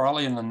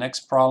probably in the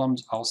next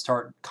problems I'll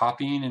start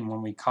copying, and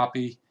when we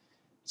copy,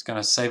 it's going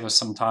to save us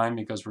some time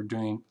because we're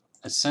doing,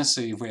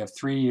 essentially, if we have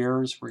 3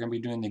 years, we're going to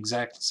be doing the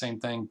exact same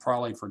thing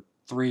probably for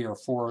 3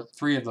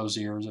 of those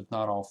years, if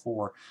not all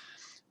 4.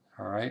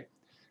 All right.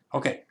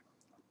 Okay.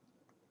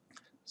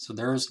 So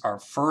there's our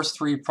first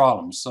 3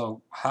 problems.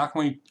 So how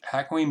can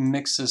we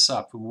mix this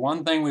up?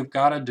 One thing we've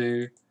got to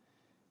do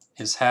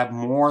is have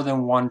more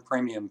than one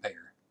premium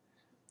payer,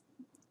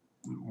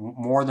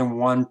 more than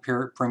one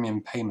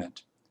premium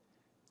payment.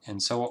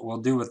 And so what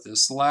we'll do with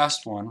this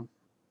last one,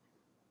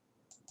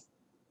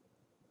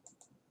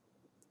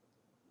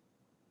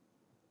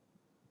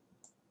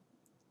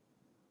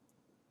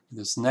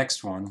 what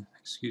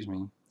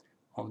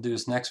we'll do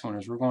this next one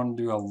is we're going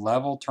to do a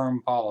level term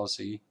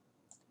policy,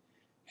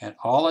 and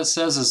all it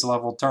says is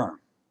level term.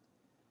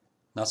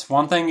 That's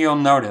one thing you'll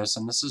notice,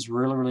 and this is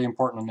really, really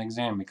important in the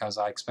exam because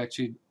I expect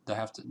you to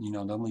have to,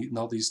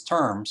 know these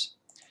terms.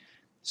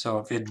 So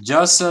if it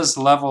just says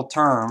level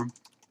term,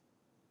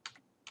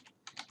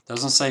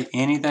 doesn't say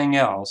anything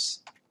else,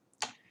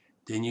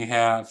 then you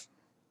have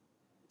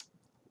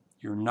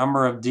your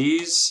number of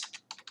Ds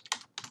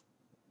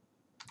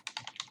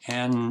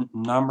n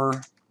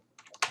number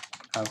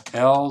of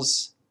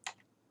L's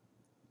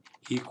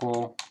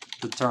equal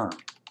the term.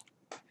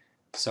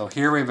 So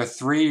here we have a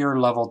 3-year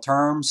level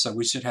term, so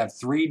we should have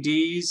 3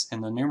 D's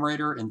in the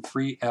numerator and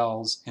 3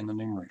 L's in the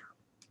numerator.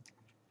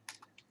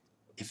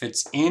 If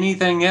it's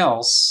anything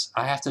else,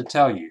 I have to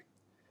tell you.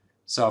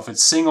 So if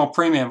it's single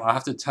premium, I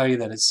have to tell you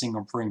that it's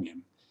single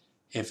premium.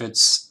 If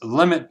it's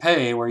limit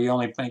pay, where you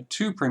only make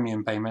 2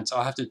 premium payments,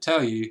 I'll have to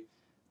tell you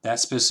that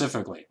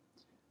specifically.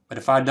 But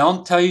if I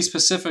don't tell you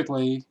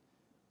specifically,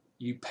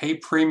 you pay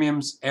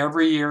premiums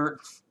every year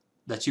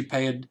that you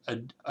pay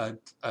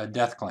a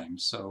death claim.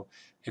 So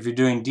if you're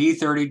doing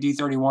D30,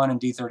 D31, and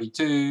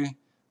D32,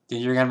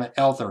 then you're going to have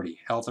L30,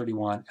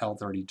 L31,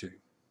 L32.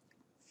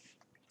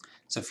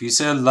 So if you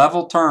said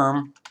level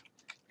term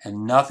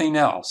and nothing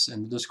else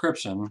in the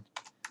description,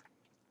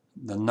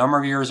 the number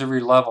of years of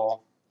your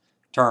level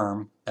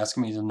term, that's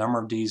going to be the number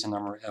of D's and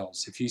number of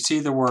L's. If you see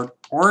the word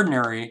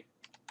ordinary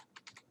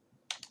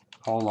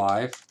whole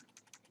life,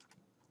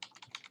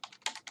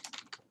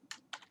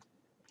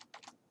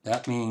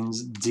 that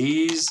means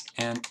D's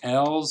and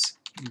L's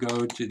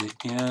go to the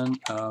end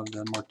of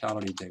the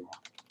mortality table.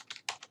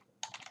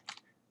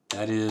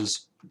 That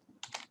is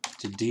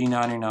to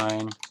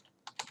D99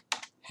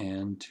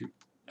 and to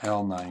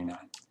L99.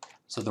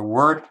 So the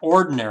word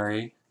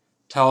ordinary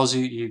tells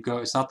you go,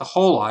 it's not the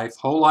whole life.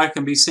 Whole life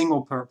can be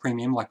single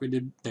premium like we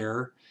did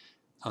there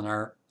on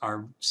our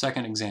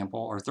second example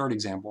or third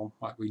example,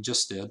 like we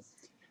just did.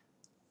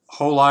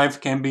 Whole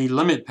life can be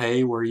limit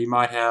pay, where you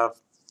might have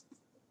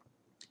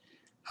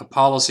a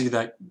policy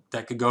that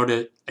could go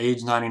to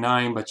age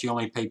 99, but you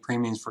only pay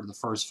premiums for the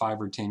first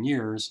 5 or 10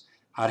 years.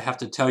 I'd have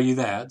to tell you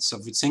that. So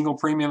if it's single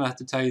premium, I have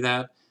to tell you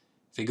that.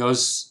 If it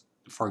goes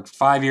for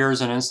 5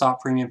 years and then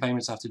stop premium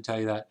payments, I have to tell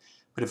you that.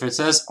 But if it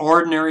says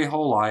ordinary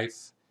whole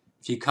life,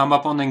 if you come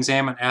up on the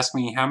exam and ask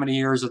me how many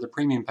years of the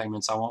premium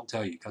payments, I won't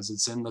tell you because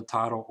it's in the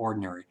title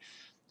ordinary.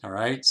 All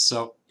right,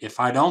 so if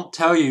I don't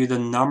tell you the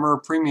number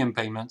of premium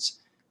payments,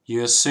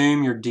 you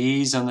assume your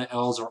D's and the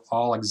L's are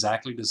all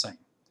exactly the same.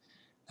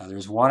 Now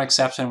there's one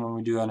exception when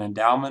we do an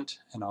endowment,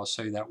 and I'll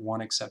show you that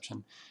one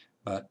exception.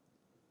 But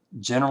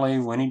generally,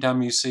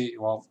 anytime you see,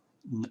 well,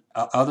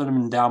 other than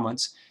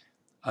endowments,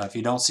 if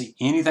you don't see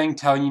anything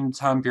telling you the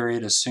time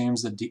period, assume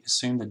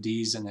the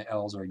D's and the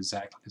L's are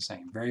exactly the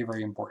same. Very,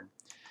 very important.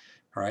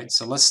 All right,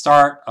 so let's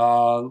start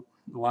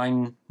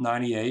line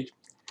 98.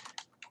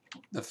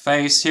 The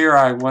face here,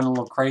 I went a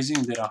little crazy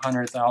and did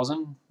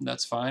 100,000.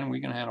 That's fine.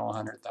 We can handle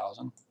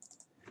 100,000.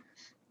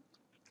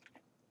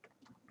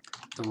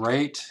 The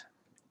rate,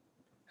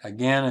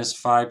 again, is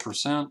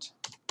 5%.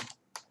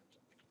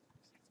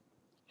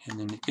 And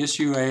then the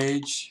issue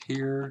age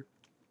here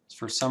is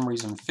for some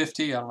reason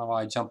 50. I don't know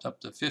why I jumped up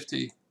to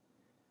 50.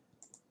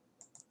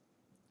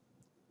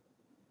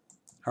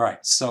 All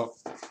right, so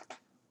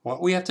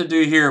what we have to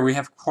do here, we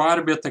have quite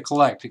a bit to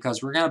collect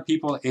because we're going to have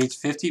people at age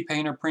 50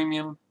 paying a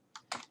premium,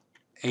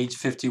 age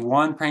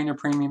 51 paying a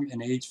premium,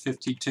 and age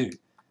 52.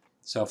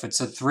 So if it's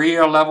a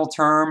 3-year level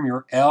term,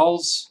 your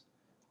L's,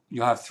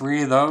 you'll have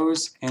 3 of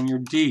those, and your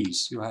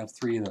D's, you'll have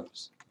 3 of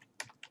those.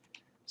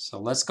 So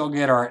let's go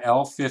get our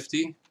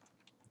L50.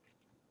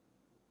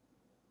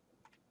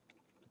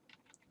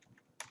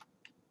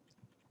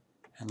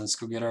 And let's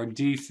go get our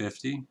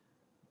D50.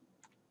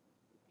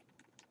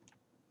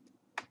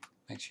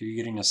 Make sure you're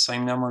getting the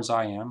same number as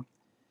I am.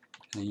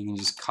 And then you can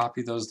just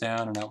copy those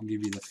down, and that will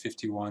give you the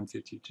 51,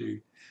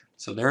 52.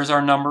 So there's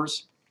our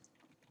numbers.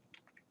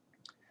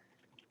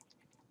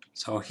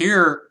 So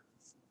here,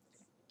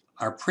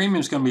 our premium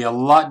is going to be a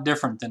lot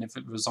different than if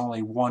it was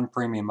only one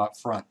premium up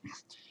front.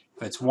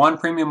 If it's one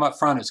premium up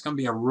front, it's going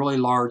to be a really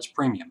large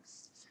premium.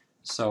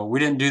 So we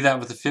didn't do that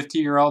with a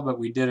 50-year-old, but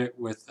we did it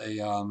with a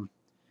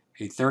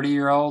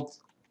 30-year-old.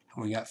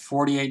 We got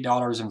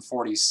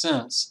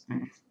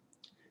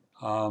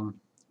 $48.40.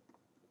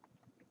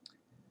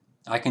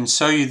 I can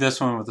show you this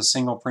one with a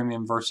single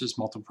premium versus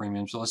multiple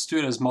premiums. So let's do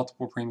it as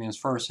multiple premiums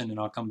first, and then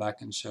I'll come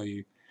back and show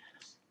you.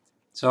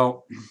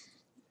 So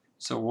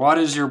what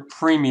is your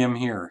premium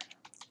here?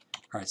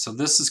 All right, so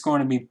this is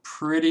going to be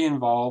pretty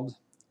involved.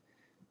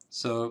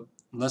 So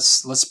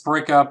let's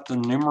break up the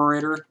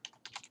numerator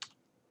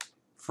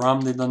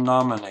from the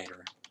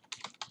denominator.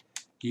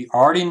 You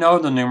already know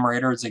the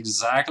numerator is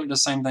exactly the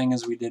same thing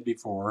as we did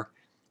before.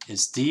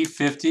 It's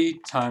D50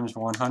 times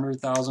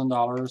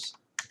 $100,000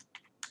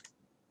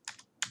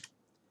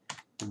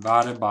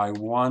 divided by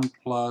 1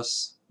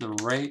 plus the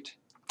rate,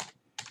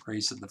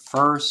 raised at the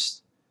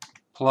first,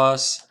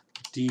 plus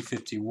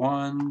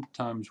D51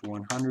 times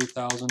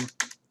 100,000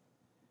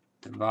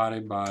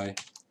 divided by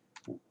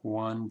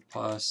 1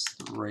 plus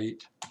the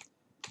rate,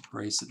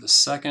 raised at the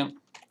second,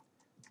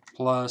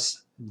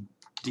 plus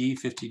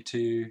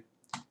D52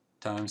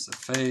 times the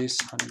face,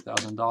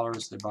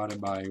 $100,000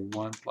 divided by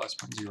 1 plus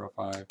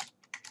 0.05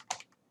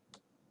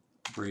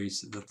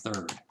 raised to the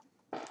third.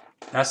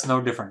 That's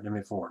no different than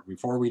before.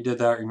 Before we did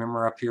that,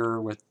 remember up here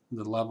with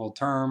the level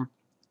term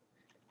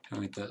and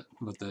with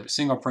the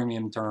single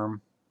premium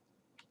term,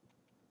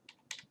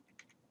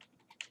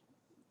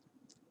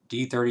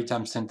 D30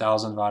 times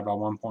 10,000 divided by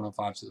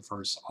 1.05 to the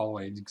first all the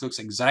way. It looks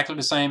exactly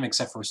the same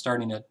except for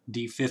starting at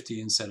D50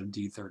 instead of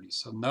D30.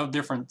 So no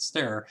difference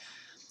there.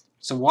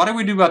 So what do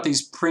we do about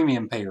these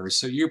premium payers?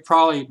 So you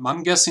probably,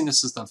 I'm guessing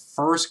this is the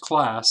first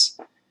class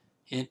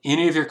in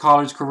any of your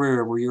college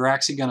career where you're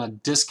actually going to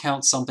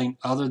discount something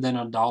other than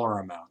a dollar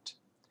amount.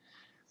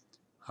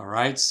 All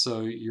right,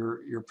 so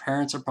your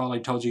parents have probably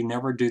told you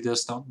never do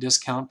this, don't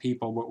discount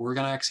people, but we're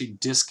going to actually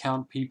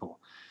discount people.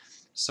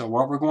 So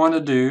what we're going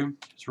to do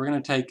is we're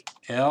going to take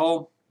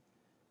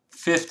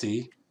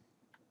L50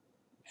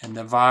 and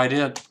divide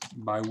it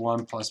by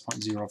 1 plus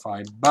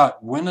 0.05.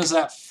 But when does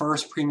that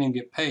first premium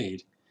get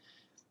paid?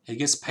 It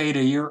gets paid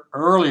a year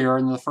earlier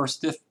than the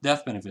first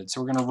death benefit.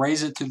 So we're going to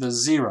raise it to the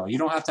 0. You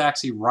don't have to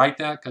actually write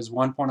that because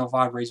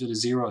 1.05 raised to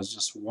 0 is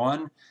just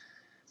 1.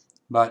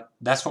 But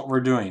that's what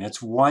we're doing.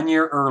 It's 1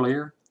 year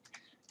earlier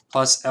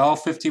plus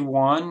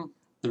L51.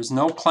 There's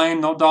no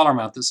claim, no dollar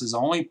amount. This is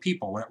only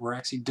people that we're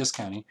actually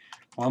discounting.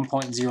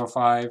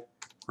 1.05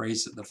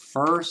 raised to the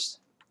first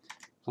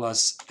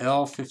plus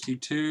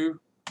L52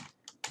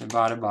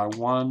 divided by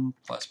 1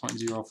 plus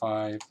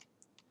 0.05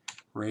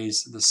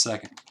 raised to the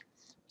second.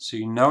 So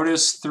you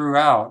notice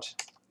throughout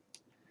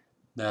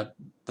that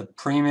the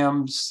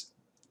premiums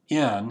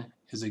in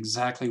is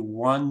exactly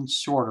 1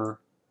 shorter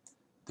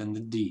than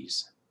the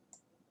D's.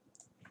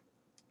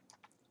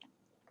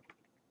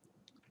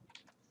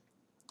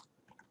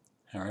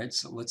 All right,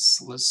 so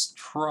let's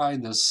try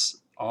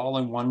this all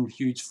in one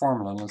huge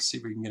formula. Let's see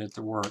if we can get it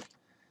to work.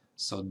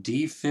 So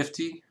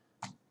D50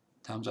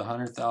 times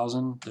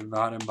 100,000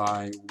 divided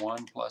by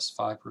 1 plus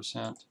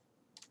 5%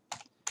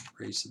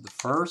 raised to the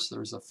first.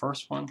 There's the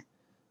first one.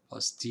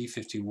 Plus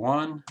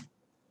D51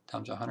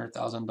 times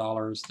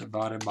 $100,000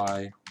 divided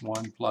by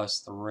 1 plus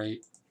the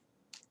rate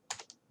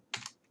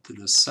to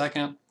the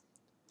second,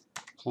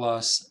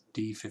 plus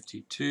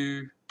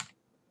D52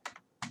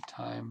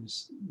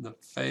 times the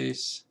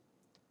face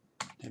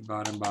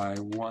divided by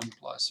 1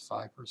 plus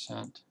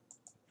 5%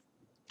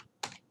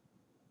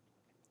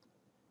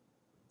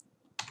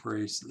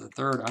 raised to the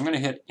third. I'm going to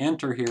hit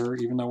enter here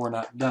even though we're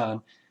not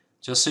done,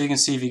 just so you can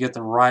see if you get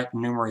the right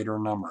numerator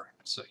number.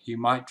 So you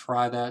might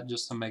try that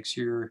just to make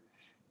sure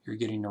you're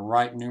getting the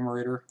right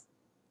numerator.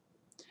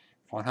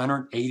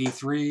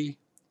 183,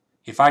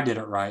 if I did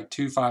it right,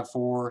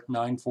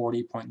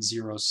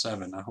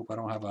 254,940.07. I hope I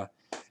don't have a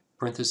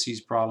parentheses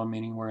problem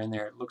anywhere in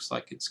there. It looks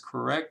like it's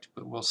correct,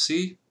 but we'll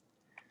see.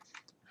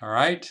 All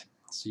right,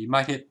 so you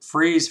might hit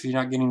freeze if you're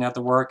not getting that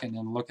to work, and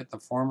then look at the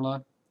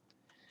formula.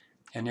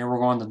 And then we're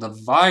going to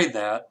divide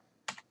that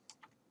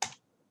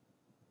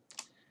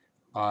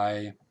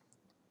by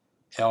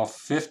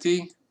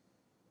L50.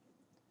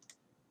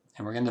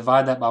 And we're going to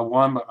divide that by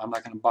 1, but I'm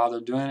not going to bother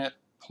doing it,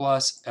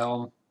 plus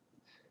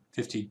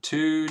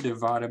L52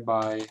 divided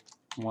by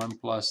 1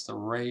 plus the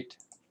rate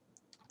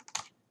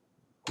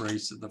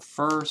raised to the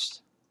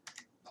first,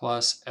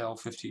 plus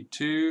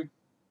L52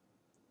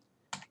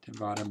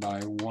 divided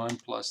by 1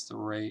 plus the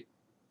rate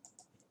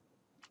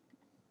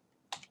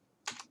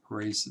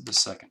raised to the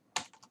second.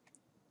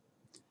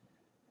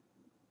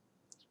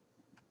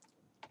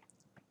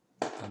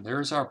 And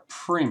there's our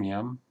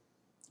premium.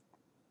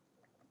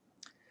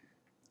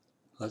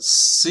 Let's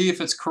see if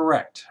it's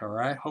correct, all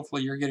right?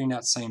 Hopefully you're getting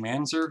that same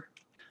answer.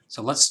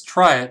 So let's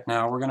try it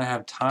now. We're going to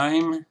have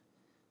time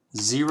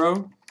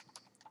 0,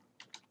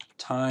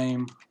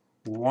 time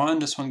 1.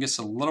 This one gets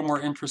a little more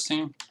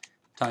interesting.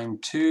 Time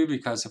 2,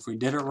 because if we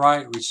did it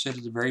right, we should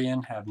at the very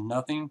end have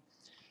nothing.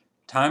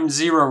 Time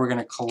 0, we're going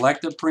to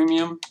collect the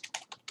premium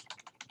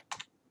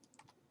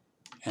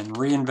and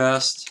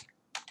reinvest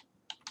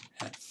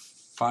at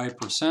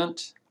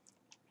 5%.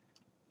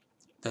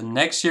 The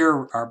next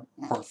year, our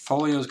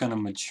portfolio is going to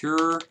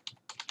mature.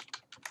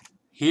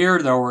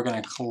 Here, though, we're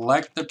going to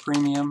collect the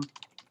premium.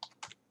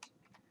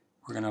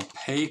 We're going to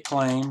pay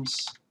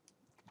claims,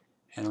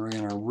 and we're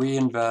going to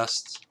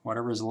reinvest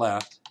whatever is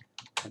left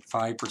at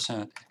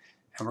 5%.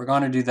 And we're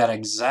going to do that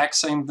exact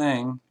same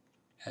thing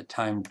at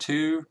time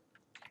 2.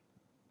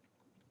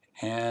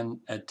 And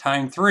at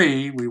time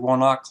 3, we will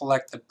not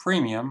collect the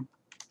premium.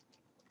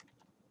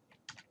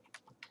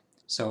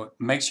 So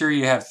make sure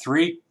you have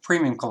 3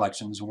 premium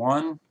collections.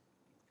 1,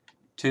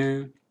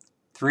 2,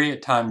 3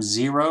 at time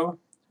 0.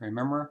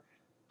 Remember,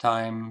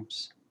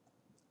 times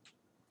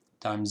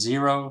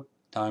 0,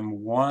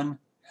 time 1,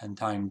 and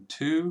time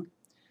 2.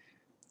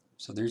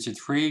 So there's your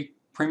 3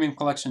 premium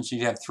collections.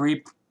 You have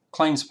 3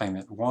 claims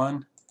payment.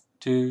 1,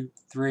 2,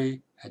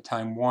 3 at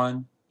time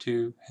 1,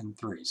 2, and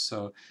 3.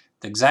 So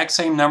the exact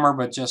same number,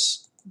 but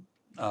just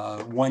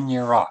 1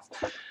 year off.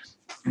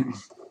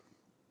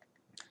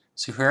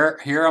 So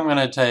here I'm going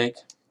to take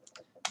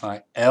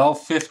my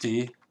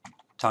L50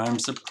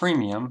 times the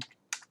premium.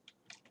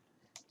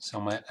 So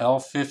my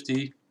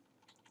L50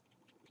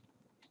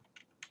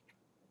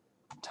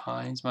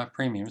 times my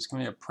premium. It's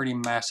going to be a pretty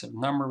massive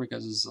number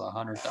because this is a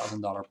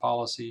 $100,000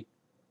 policy.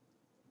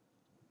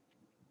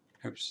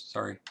 Oops,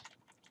 sorry.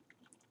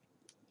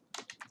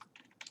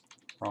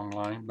 Wrong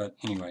line, but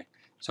anyway.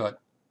 So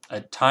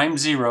at time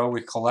 0,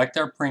 we collect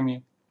our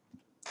premium.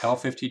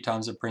 L50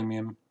 times the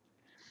premium.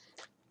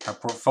 Our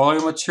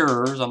portfolio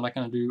matures. I'm not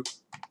going to do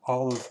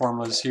all the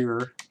formulas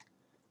here.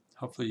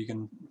 Hopefully you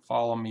can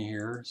follow me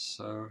here.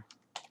 So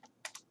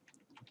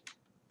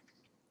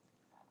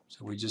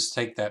we just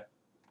take that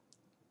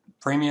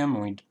premium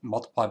and we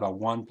multiply by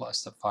 1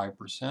 plus the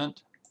 5%.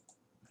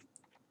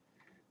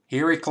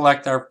 Here we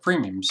collect our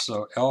premiums.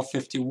 So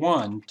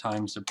L51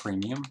 times the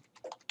premium.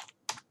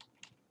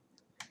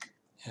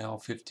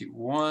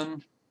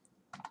 L51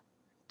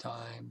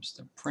 times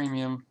the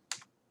premium.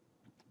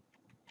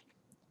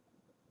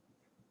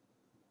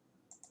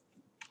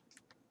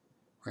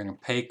 We're going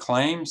to pay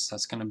claims.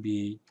 That's going to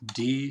be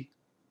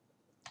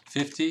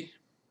D50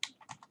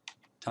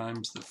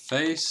 times the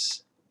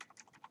face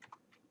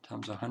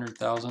times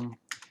 100,000.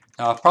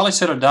 Now I probably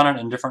should have done it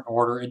in different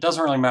order. It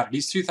doesn't really matter.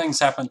 These two things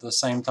happen at the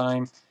same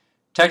time.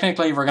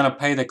 Technically, we're going to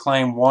pay the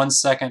claim 1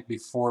 second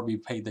before we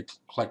pay the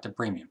collected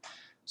premium.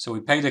 So we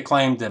pay the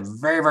claim the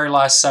very, very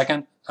last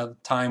second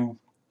of time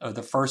of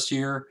the first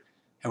year,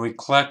 and we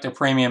collect the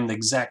premium the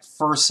exact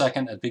first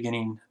second at the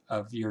beginning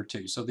of year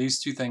 2. So these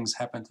two things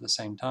happen at the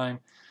same time.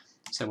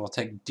 So we'll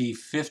take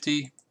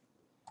D50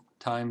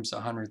 times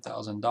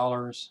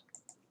 $100,000.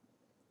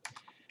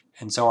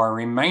 And so our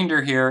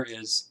remainder here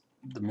is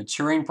the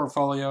maturing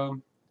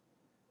portfolio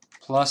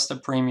plus the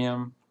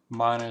premium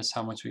minus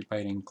how much we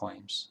paid in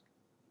claims.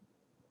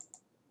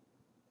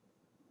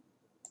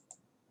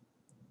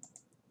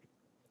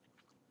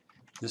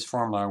 This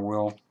formula I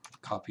will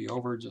copy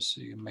over just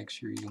so you can make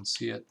sure you can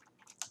see it.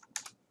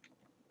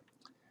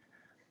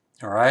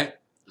 All right,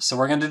 so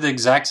we're going to do the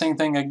exact same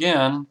thing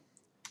again.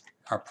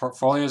 Our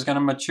portfolio is going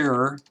to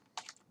mature,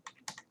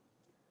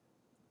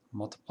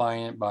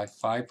 multiplying it by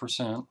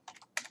 5%.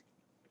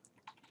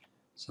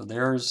 So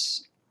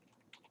there's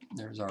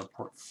our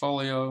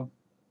portfolio.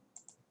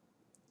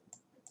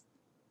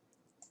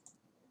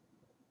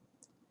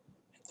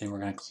 Then we're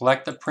going to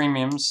collect the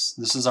premiums.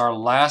 This is our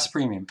last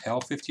premium,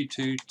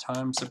 L52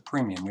 times the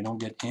premium. We don't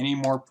get any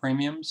more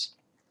premiums.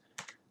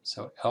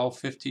 So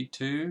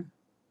L52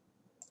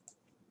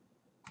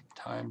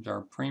 times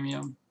our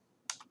premium.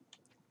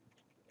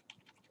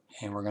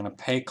 And we're going to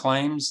pay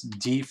claims,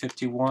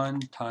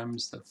 D51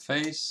 times the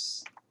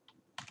face.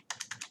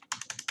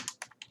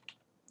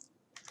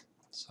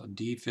 So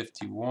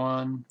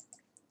D51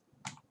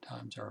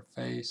 times our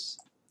face.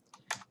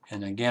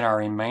 And again, our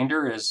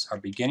remainder is our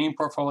beginning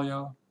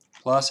portfolio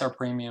plus our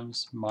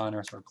premiums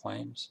minus our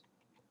claims.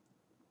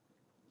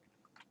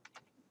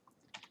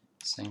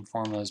 Same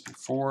formula as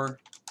before.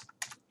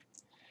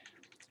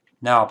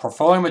 Now,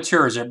 portfolio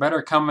matures. It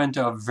better come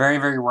into a very,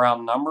 very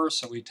round number.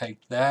 So we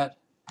take that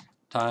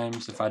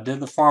times, if I did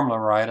the formula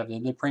right, I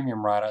did the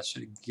premium right, I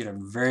should get a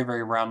very,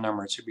 very round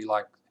number. It should be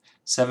like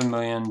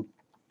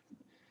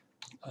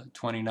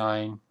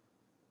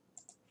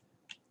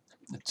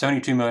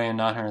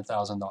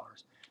 $72,900,000.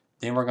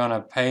 Then we're going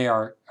to pay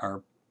our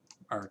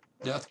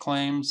death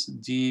claims,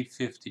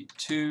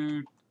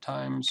 D52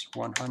 times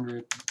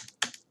 100.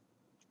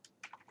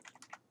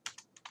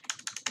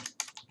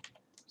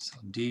 So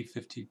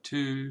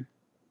D52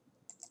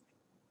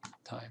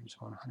 times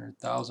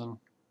 100,000.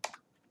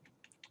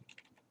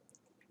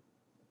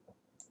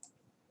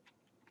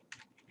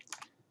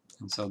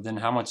 And so then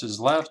how much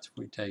is left?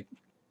 We take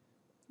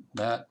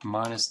that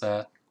minus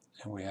that,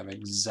 and we have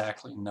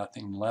exactly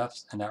nothing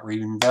left. And that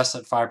reinvest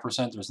at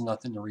 5%, there's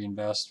nothing to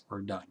reinvest.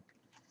 We're done.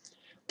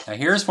 Now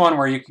here's one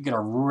where you could get a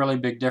really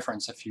big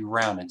difference if you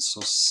rounded.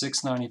 So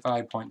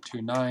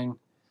 695.29,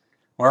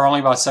 we're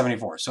only about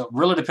 74. So it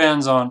really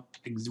depends on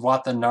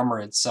what the number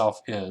itself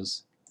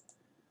is.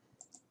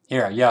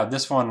 Here, yeah,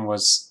 this one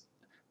was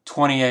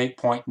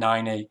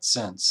 28.98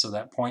 cents. So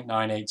that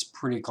 0.98 is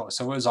pretty close.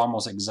 So it was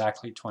almost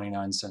exactly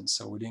 29 cents.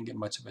 So we didn't get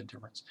much of a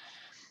difference.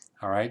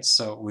 All right,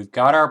 so we've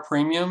got our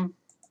premium.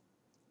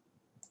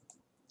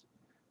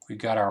 We've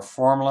got our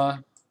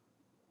formula.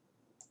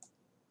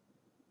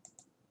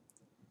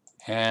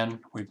 And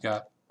we've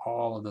got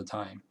all of the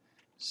time.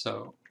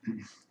 So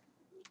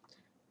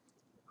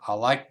I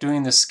like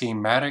doing this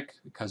schematic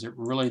because it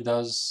really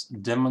does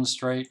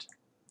demonstrate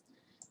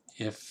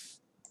if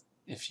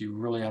you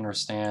really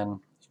understand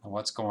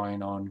what's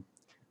going on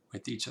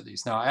with each of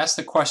these. Now I asked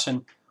the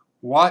question,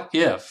 what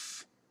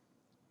if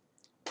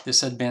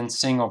this had been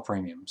single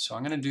premium? So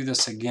I'm going to do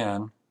this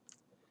again,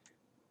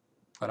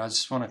 but I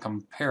just want to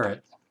compare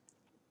it.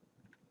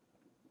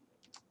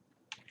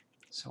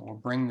 So we'll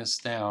bring this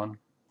down.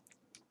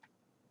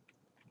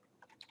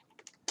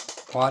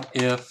 What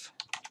if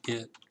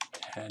it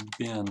had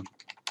been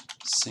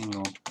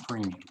single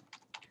premium?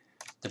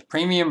 The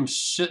premium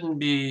shouldn't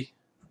be...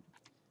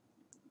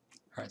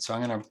 All right, so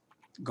I'm going to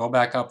go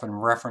back up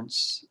and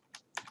reference,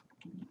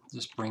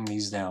 just bring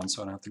these down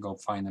so I don't have to go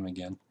find them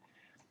again.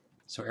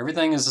 So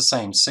everything is the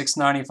same,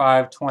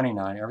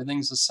 695.29,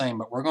 everything's the same,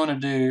 but we're going to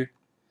do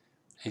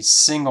a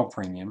single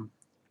premium.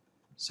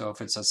 So if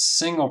it's a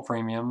single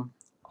premium,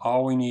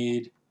 all we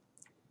need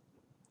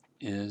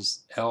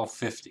is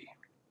L50.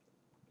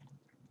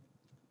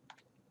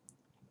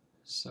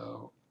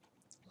 So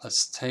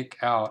let's take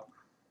out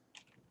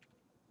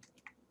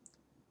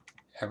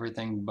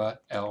everything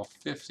but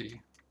L50.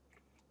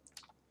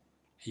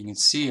 You can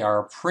see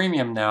our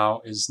premium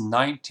now is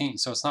 19,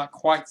 so it's not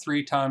quite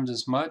 3 times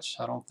as much,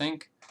 I don't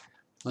think.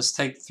 Let's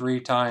take 3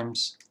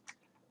 times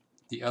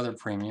the other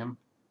premium.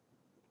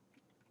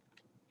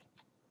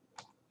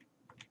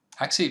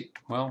 Actually,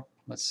 well,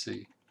 let's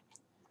see.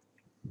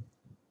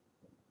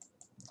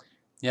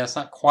 Yeah, it's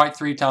not quite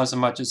 3 times as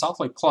much. It's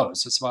awfully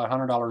close. It's about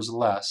 $100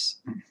 less.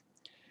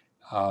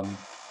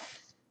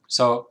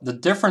 So the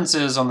difference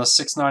is on the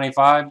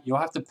 $695, you'll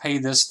have to pay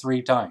this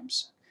 3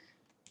 times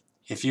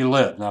if you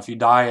live. Now, if you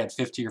die at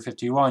 50 or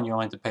 51, you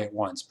only have to pay it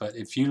once. But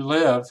if you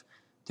live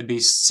to be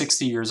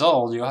 60 years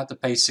old, you'll have to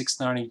pay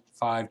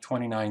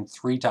 $695.29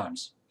 3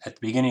 times. At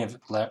the beginning of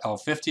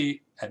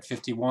L50, at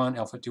 51,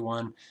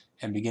 L51,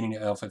 and beginning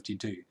of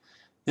L52.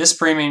 This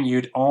premium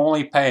you'd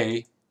only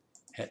pay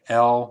at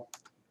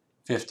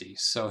L50.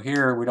 So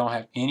here we don't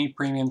have any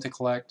premium to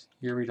collect.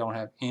 Here we don't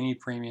have any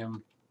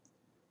premium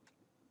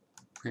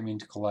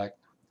to collect.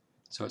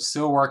 So it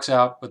still works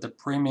out, but the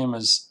premium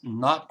is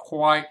not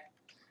quite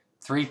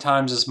 3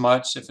 times as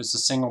much if it's a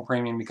single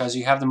premium because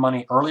you have the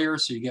money earlier,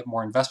 so you get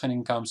more investment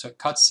income. So it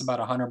cuts about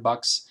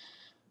 $100,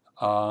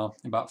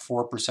 about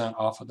 4%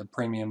 off of the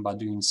premium by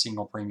doing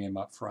single premium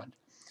up front.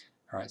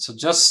 All right, so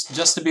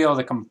just to be able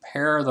to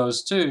compare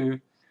those two,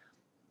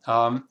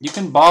 you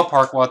can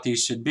ballpark what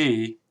these should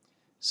be.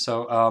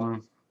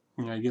 So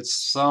you get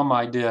some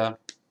idea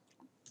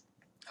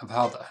of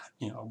how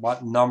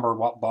what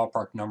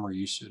ballpark number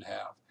you should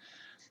have.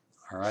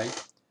 All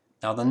right.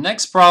 Now the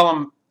next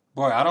problem,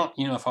 boy, I don't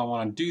if I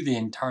want to do the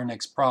entire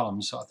next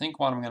problem. So I think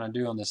what I'm going to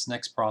do on this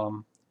next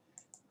problem,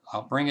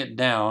 I'll bring it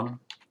down.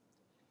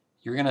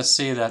 You're going to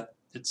see that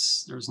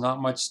there's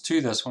not much to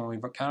this one.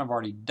 We've kind of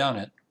already done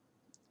it.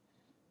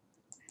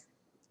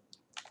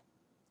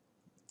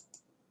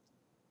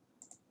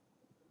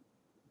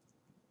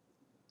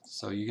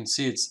 So you can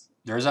see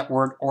there's that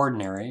word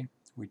ordinary.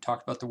 We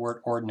talked about the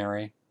word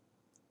ordinary.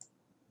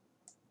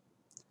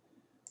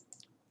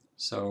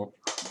 So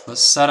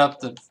let's set up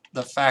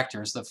the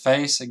factors. The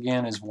face,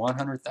 again, is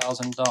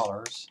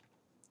 $100,000.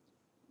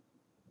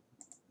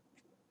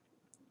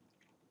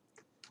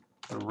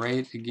 The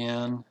rate,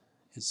 again,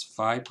 is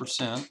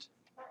 5%.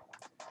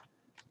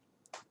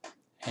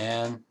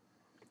 And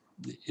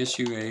the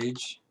issue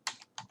age,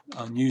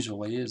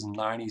 unusually, is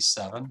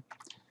 97.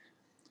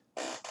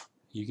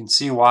 You can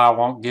see why I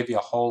won't give you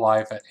a whole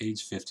life at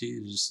age 50.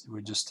 It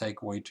would just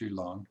take way too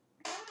long.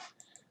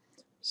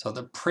 So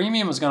the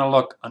premium is going to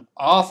look an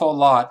awful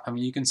lot. I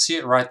mean, you can see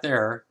it right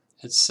there.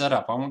 It's set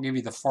up. I won't give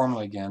you the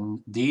formula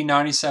again.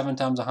 D97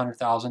 times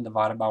 100,000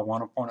 divided by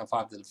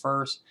 1.05 to the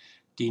first,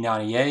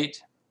 D98,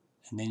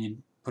 and then you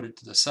put it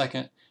to the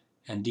second,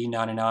 and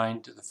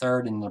D99 to the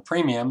third. And the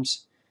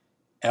premiums,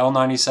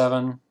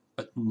 L97,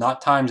 but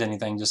not times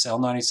anything, just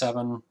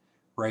L97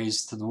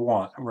 raised to the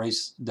 1,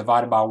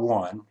 divided by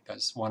 1,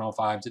 because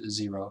 105 to the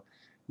 0.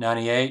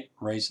 98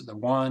 raised to the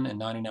 1, and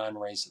 99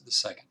 raised to the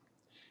second.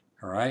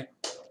 All right,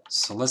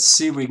 so let's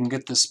see if we can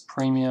get this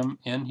premium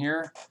in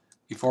here.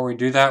 Before we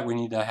do that, we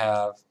need to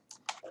have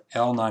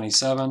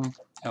L97,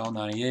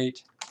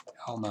 L98,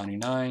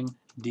 L99,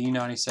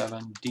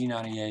 D97,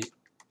 D98,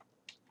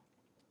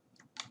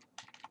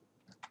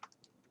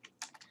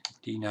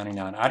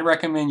 D99. I'd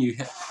recommend you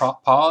hit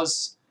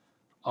pause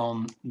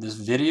on this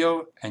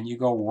video and you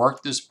go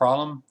work this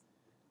problem,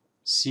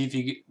 see if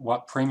you get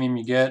what premium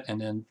you get, and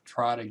then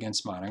try it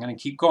against mine. I'm going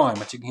to keep going,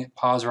 but you can hit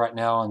pause right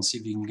now and see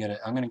if you can get it.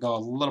 I'm going to go a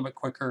little bit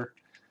quicker.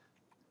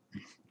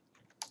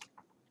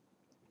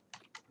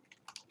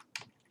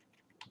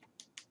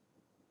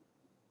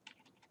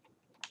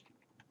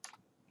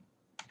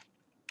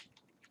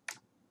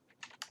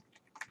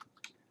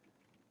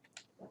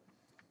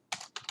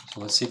 So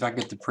let's see if I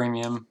get the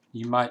premium.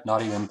 You might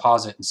not even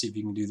pause it and see if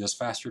you can do this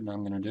faster than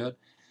I'm going to do it.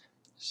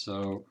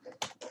 So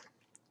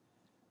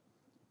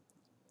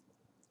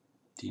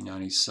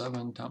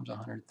D97 times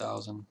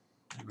 100,000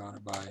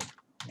 divided by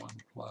 1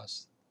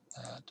 plus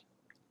that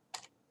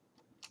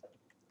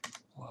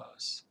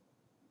plus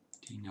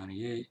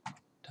D98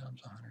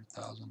 times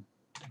 100,000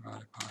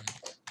 divided by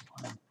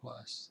 1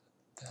 plus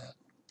that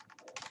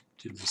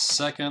to the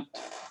second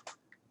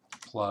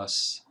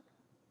plus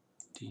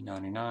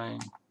D99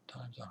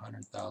 times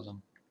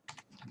 100,000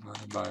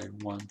 divided by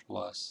 1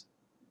 plus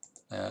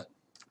that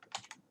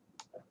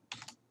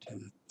to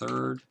the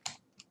third.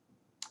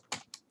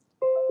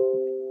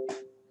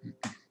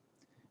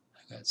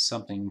 I got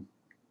something.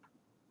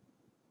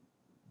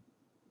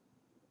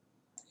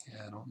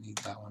 Yeah, I don't need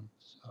that one.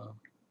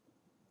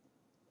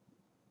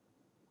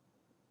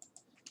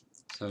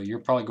 So you're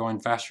probably going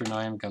faster than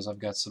I am because I've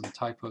got some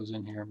typos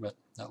in here, but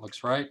that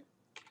looks right.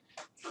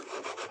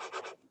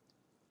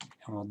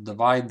 And we'll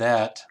divide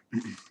that.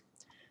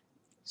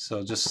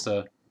 So just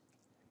to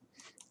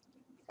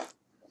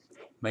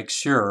make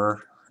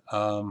sure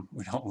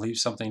we don't leave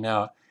something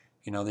out,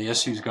 the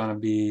issue is going to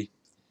be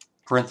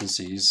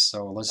parentheses.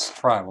 So let's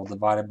try. We'll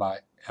divide it by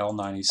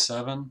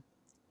L97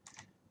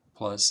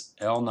 plus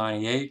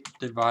L98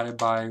 divided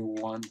by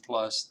 1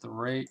 plus the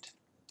rate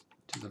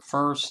to the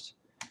first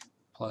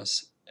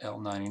plus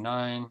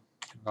L99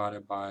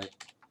 divided by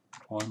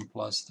 1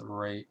 plus the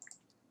rate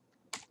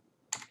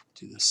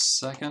to the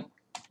second.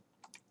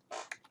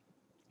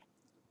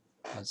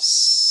 Let's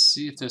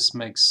see if this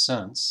makes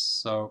sense.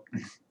 So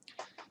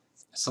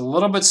it's a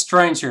little bit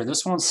strange here.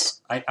 This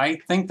one's, I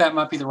think that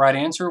might be the right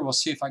answer. We'll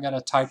see if I got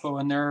a typo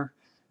in there.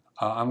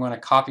 I'm going to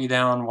copy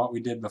down what we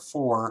did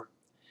before,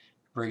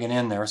 bring it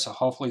in there. So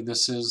hopefully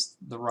this is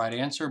the right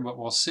answer, but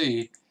we'll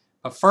see.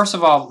 But first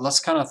of all, let's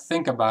kind of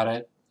think about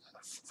it.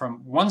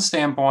 From one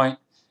standpoint,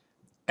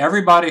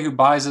 everybody who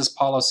buys this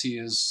policy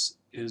is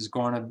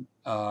going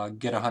to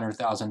get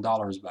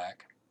 $100,000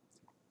 back.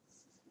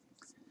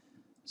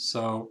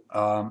 So,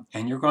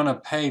 and you're going to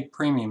pay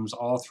premiums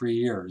all 3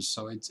 years.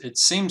 So it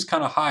seems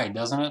kind of high,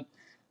 doesn't it?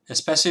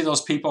 Especially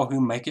those people who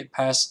make it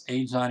past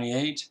age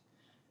 98.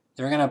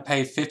 They're going to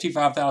pay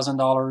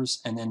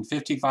 $55,000 and then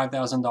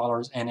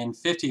 $55,000 and then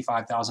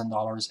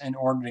 $55,000 in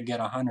order to get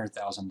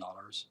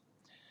 $100,000.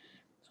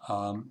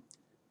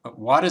 But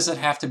why does it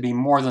have to be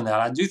more than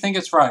that? I do think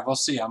it's right. We'll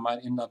see. I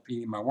might end up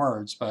eating my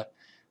words. But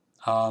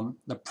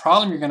the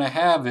problem you're going to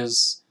have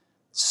is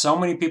so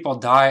many people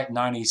die at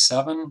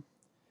 97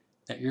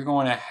 that you're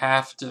going to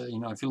have to,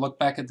 if you look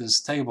back at this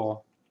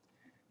table,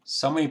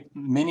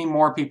 many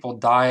more people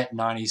die at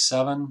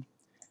 97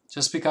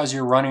 just because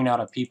you're running out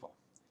of people.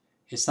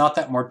 It's not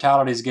that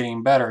mortality is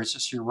getting better, it's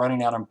just you're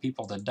running out of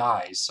people to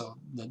die. So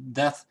the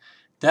death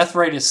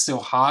rate is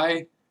still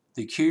high,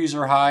 the queues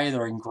are high,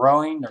 they're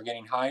growing, they're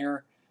getting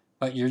higher,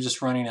 but you're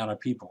just running out of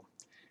people.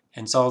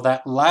 And so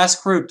that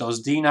last group,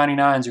 those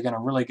D99s, are going to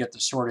really get the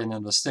short end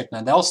of the stick.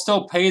 Now they'll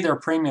still pay their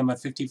premium at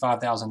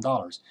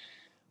 $55,000.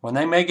 When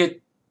they make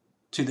it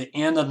to the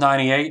end of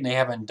 98 and they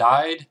haven't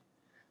died,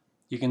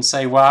 you can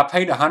say, well, I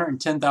paid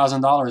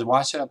 $110,000,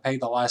 why should I pay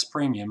the last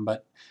premium?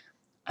 But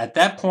at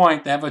that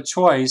point, they have a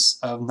choice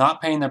of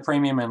not paying the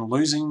premium and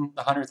losing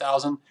the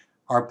 $100,000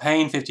 or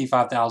paying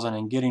 $55,000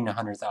 and getting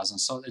 $100,000.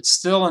 So it's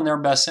still in their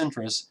best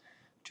interest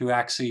to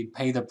actually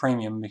pay the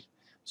premium.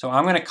 So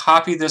I'm going to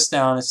copy this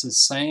down. It's the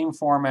same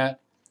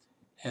format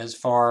as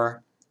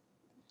for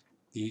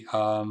the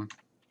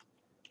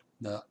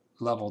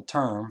level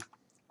term.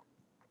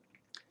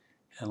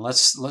 And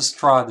let's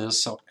try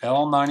this. So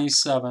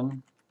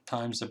L97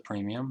 times the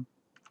premium.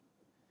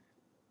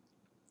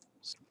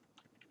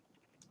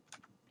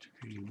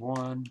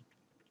 281.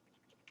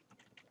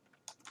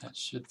 That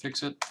should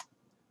fix it.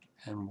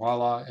 And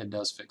voila, it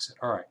does fix it.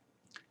 All right.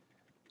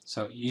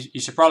 So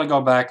you should probably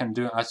go back and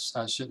do it.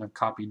 I shouldn't have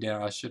copied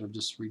down. I should have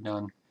just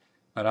redone.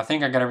 But I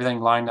think I got everything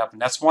lined up.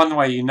 And that's one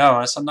way you know.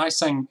 And it's a nice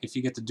thing if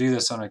you get to do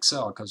this on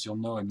Excel because you'll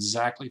know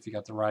exactly if you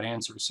got the right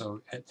answer.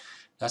 So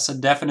that's a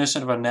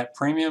definition of a net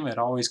premium. It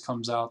always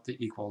comes out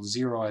to equal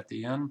 0 at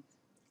the end.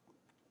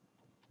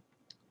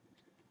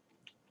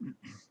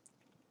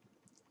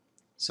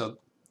 So,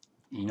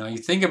 you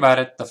think about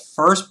it, the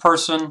first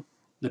person,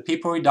 the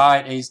people who die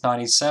at age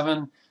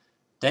 97,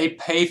 they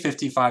pay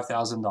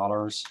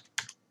 $55,000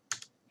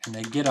 and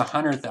they get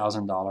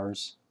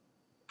 $100,000.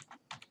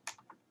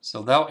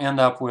 So they'll end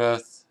up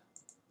with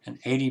an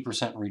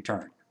 80%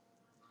 return.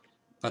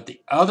 But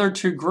the other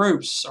two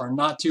groups are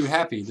not too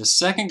happy. The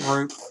second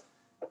group,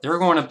 they're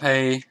going to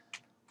pay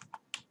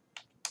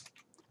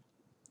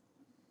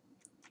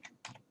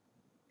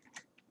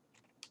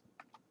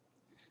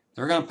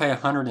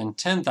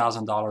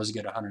 $110,000 to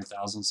get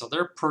 $100,000, so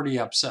they're pretty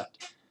upset.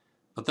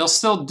 But they'll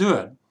still do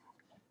it,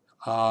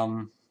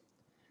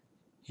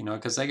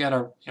 because they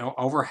got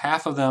over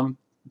half of them,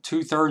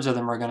 2/3 of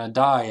them are going to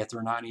die at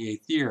their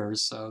 98th year,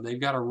 so they've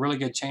got a really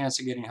good chance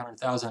of getting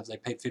 $100,000 if they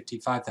pay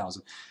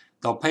 $55,000.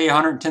 They'll pay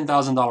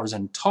 $110,000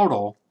 in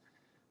total,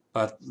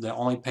 but they'll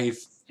only pay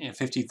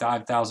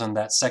 $55,000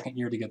 that second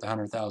year to get the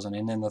 $100,000.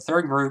 And then the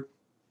third group,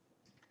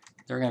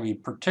 they're going to be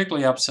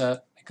particularly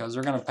upset because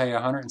they're going to pay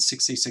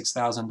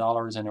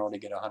 $166,000 in order to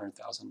get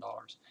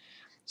 $100,000.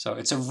 So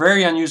it's a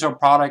very unusual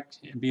product.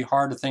 It'd be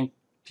hard to think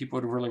people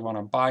would really want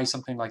to buy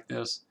something like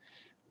this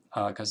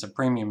because the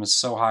premium is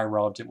so high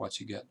relative to what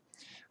you get.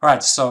 All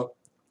right, so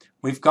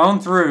we've gone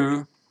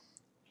through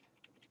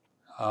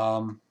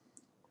the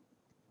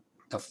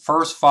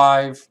first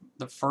five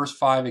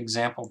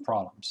example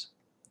problems.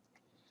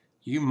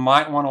 You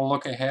might want to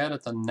look ahead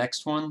at the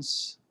next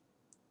ones.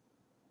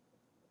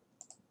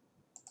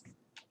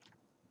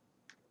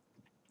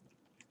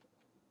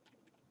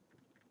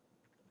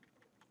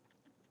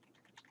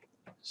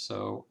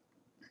 So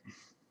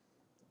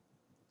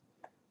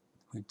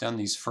we've done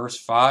these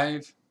first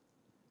 5.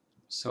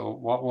 So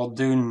what we'll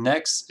do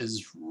next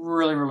is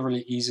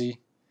really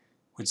easy,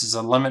 which is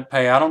a limit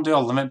pay. I don't do a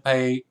limit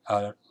pay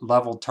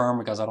level term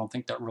because I don't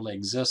think that really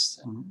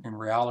exists in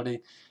reality.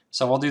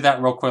 So we'll do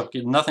that real quick.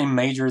 Nothing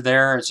major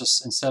there. It's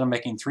just instead of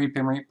making 3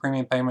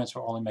 premium payments,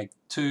 we'll only make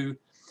 2.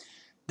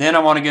 Then I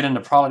want to get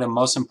into probably the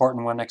most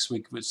important one next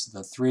week, which is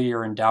the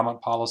 3-year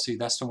endowment policy.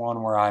 That's the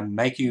one where I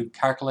make you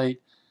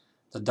calculate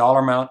the dollar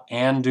amount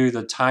and do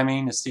the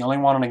timing. It's the only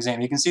one on exam.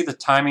 You can see the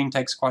timing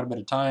takes quite a bit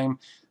of time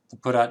to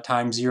put out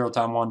time 0,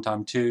 time 1,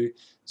 time 2.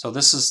 So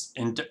this is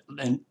in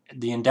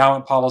the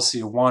endowment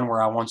policy 1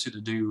 where I want you to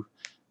do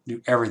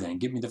do everything.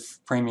 Get me the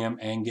premium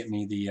and get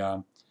me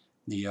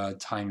the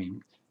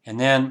timing. And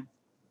then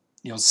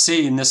you'll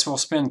see, and this will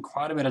spend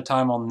quite a bit of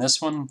time on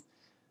this one,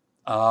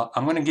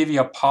 I'm going to give you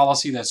a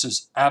policy that's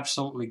just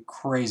absolutely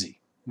crazy.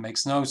 It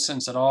makes no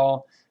sense at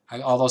all,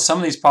 although some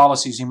of these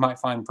policies you might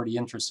find pretty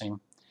interesting.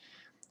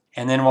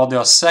 And then we'll do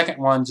a second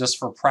one just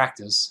for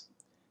practice,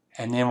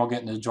 and then we'll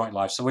get into joint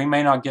life. So we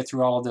may not get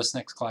through all of this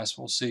next class.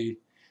 We'll see.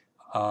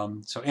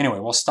 So anyway,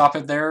 we'll stop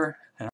it there.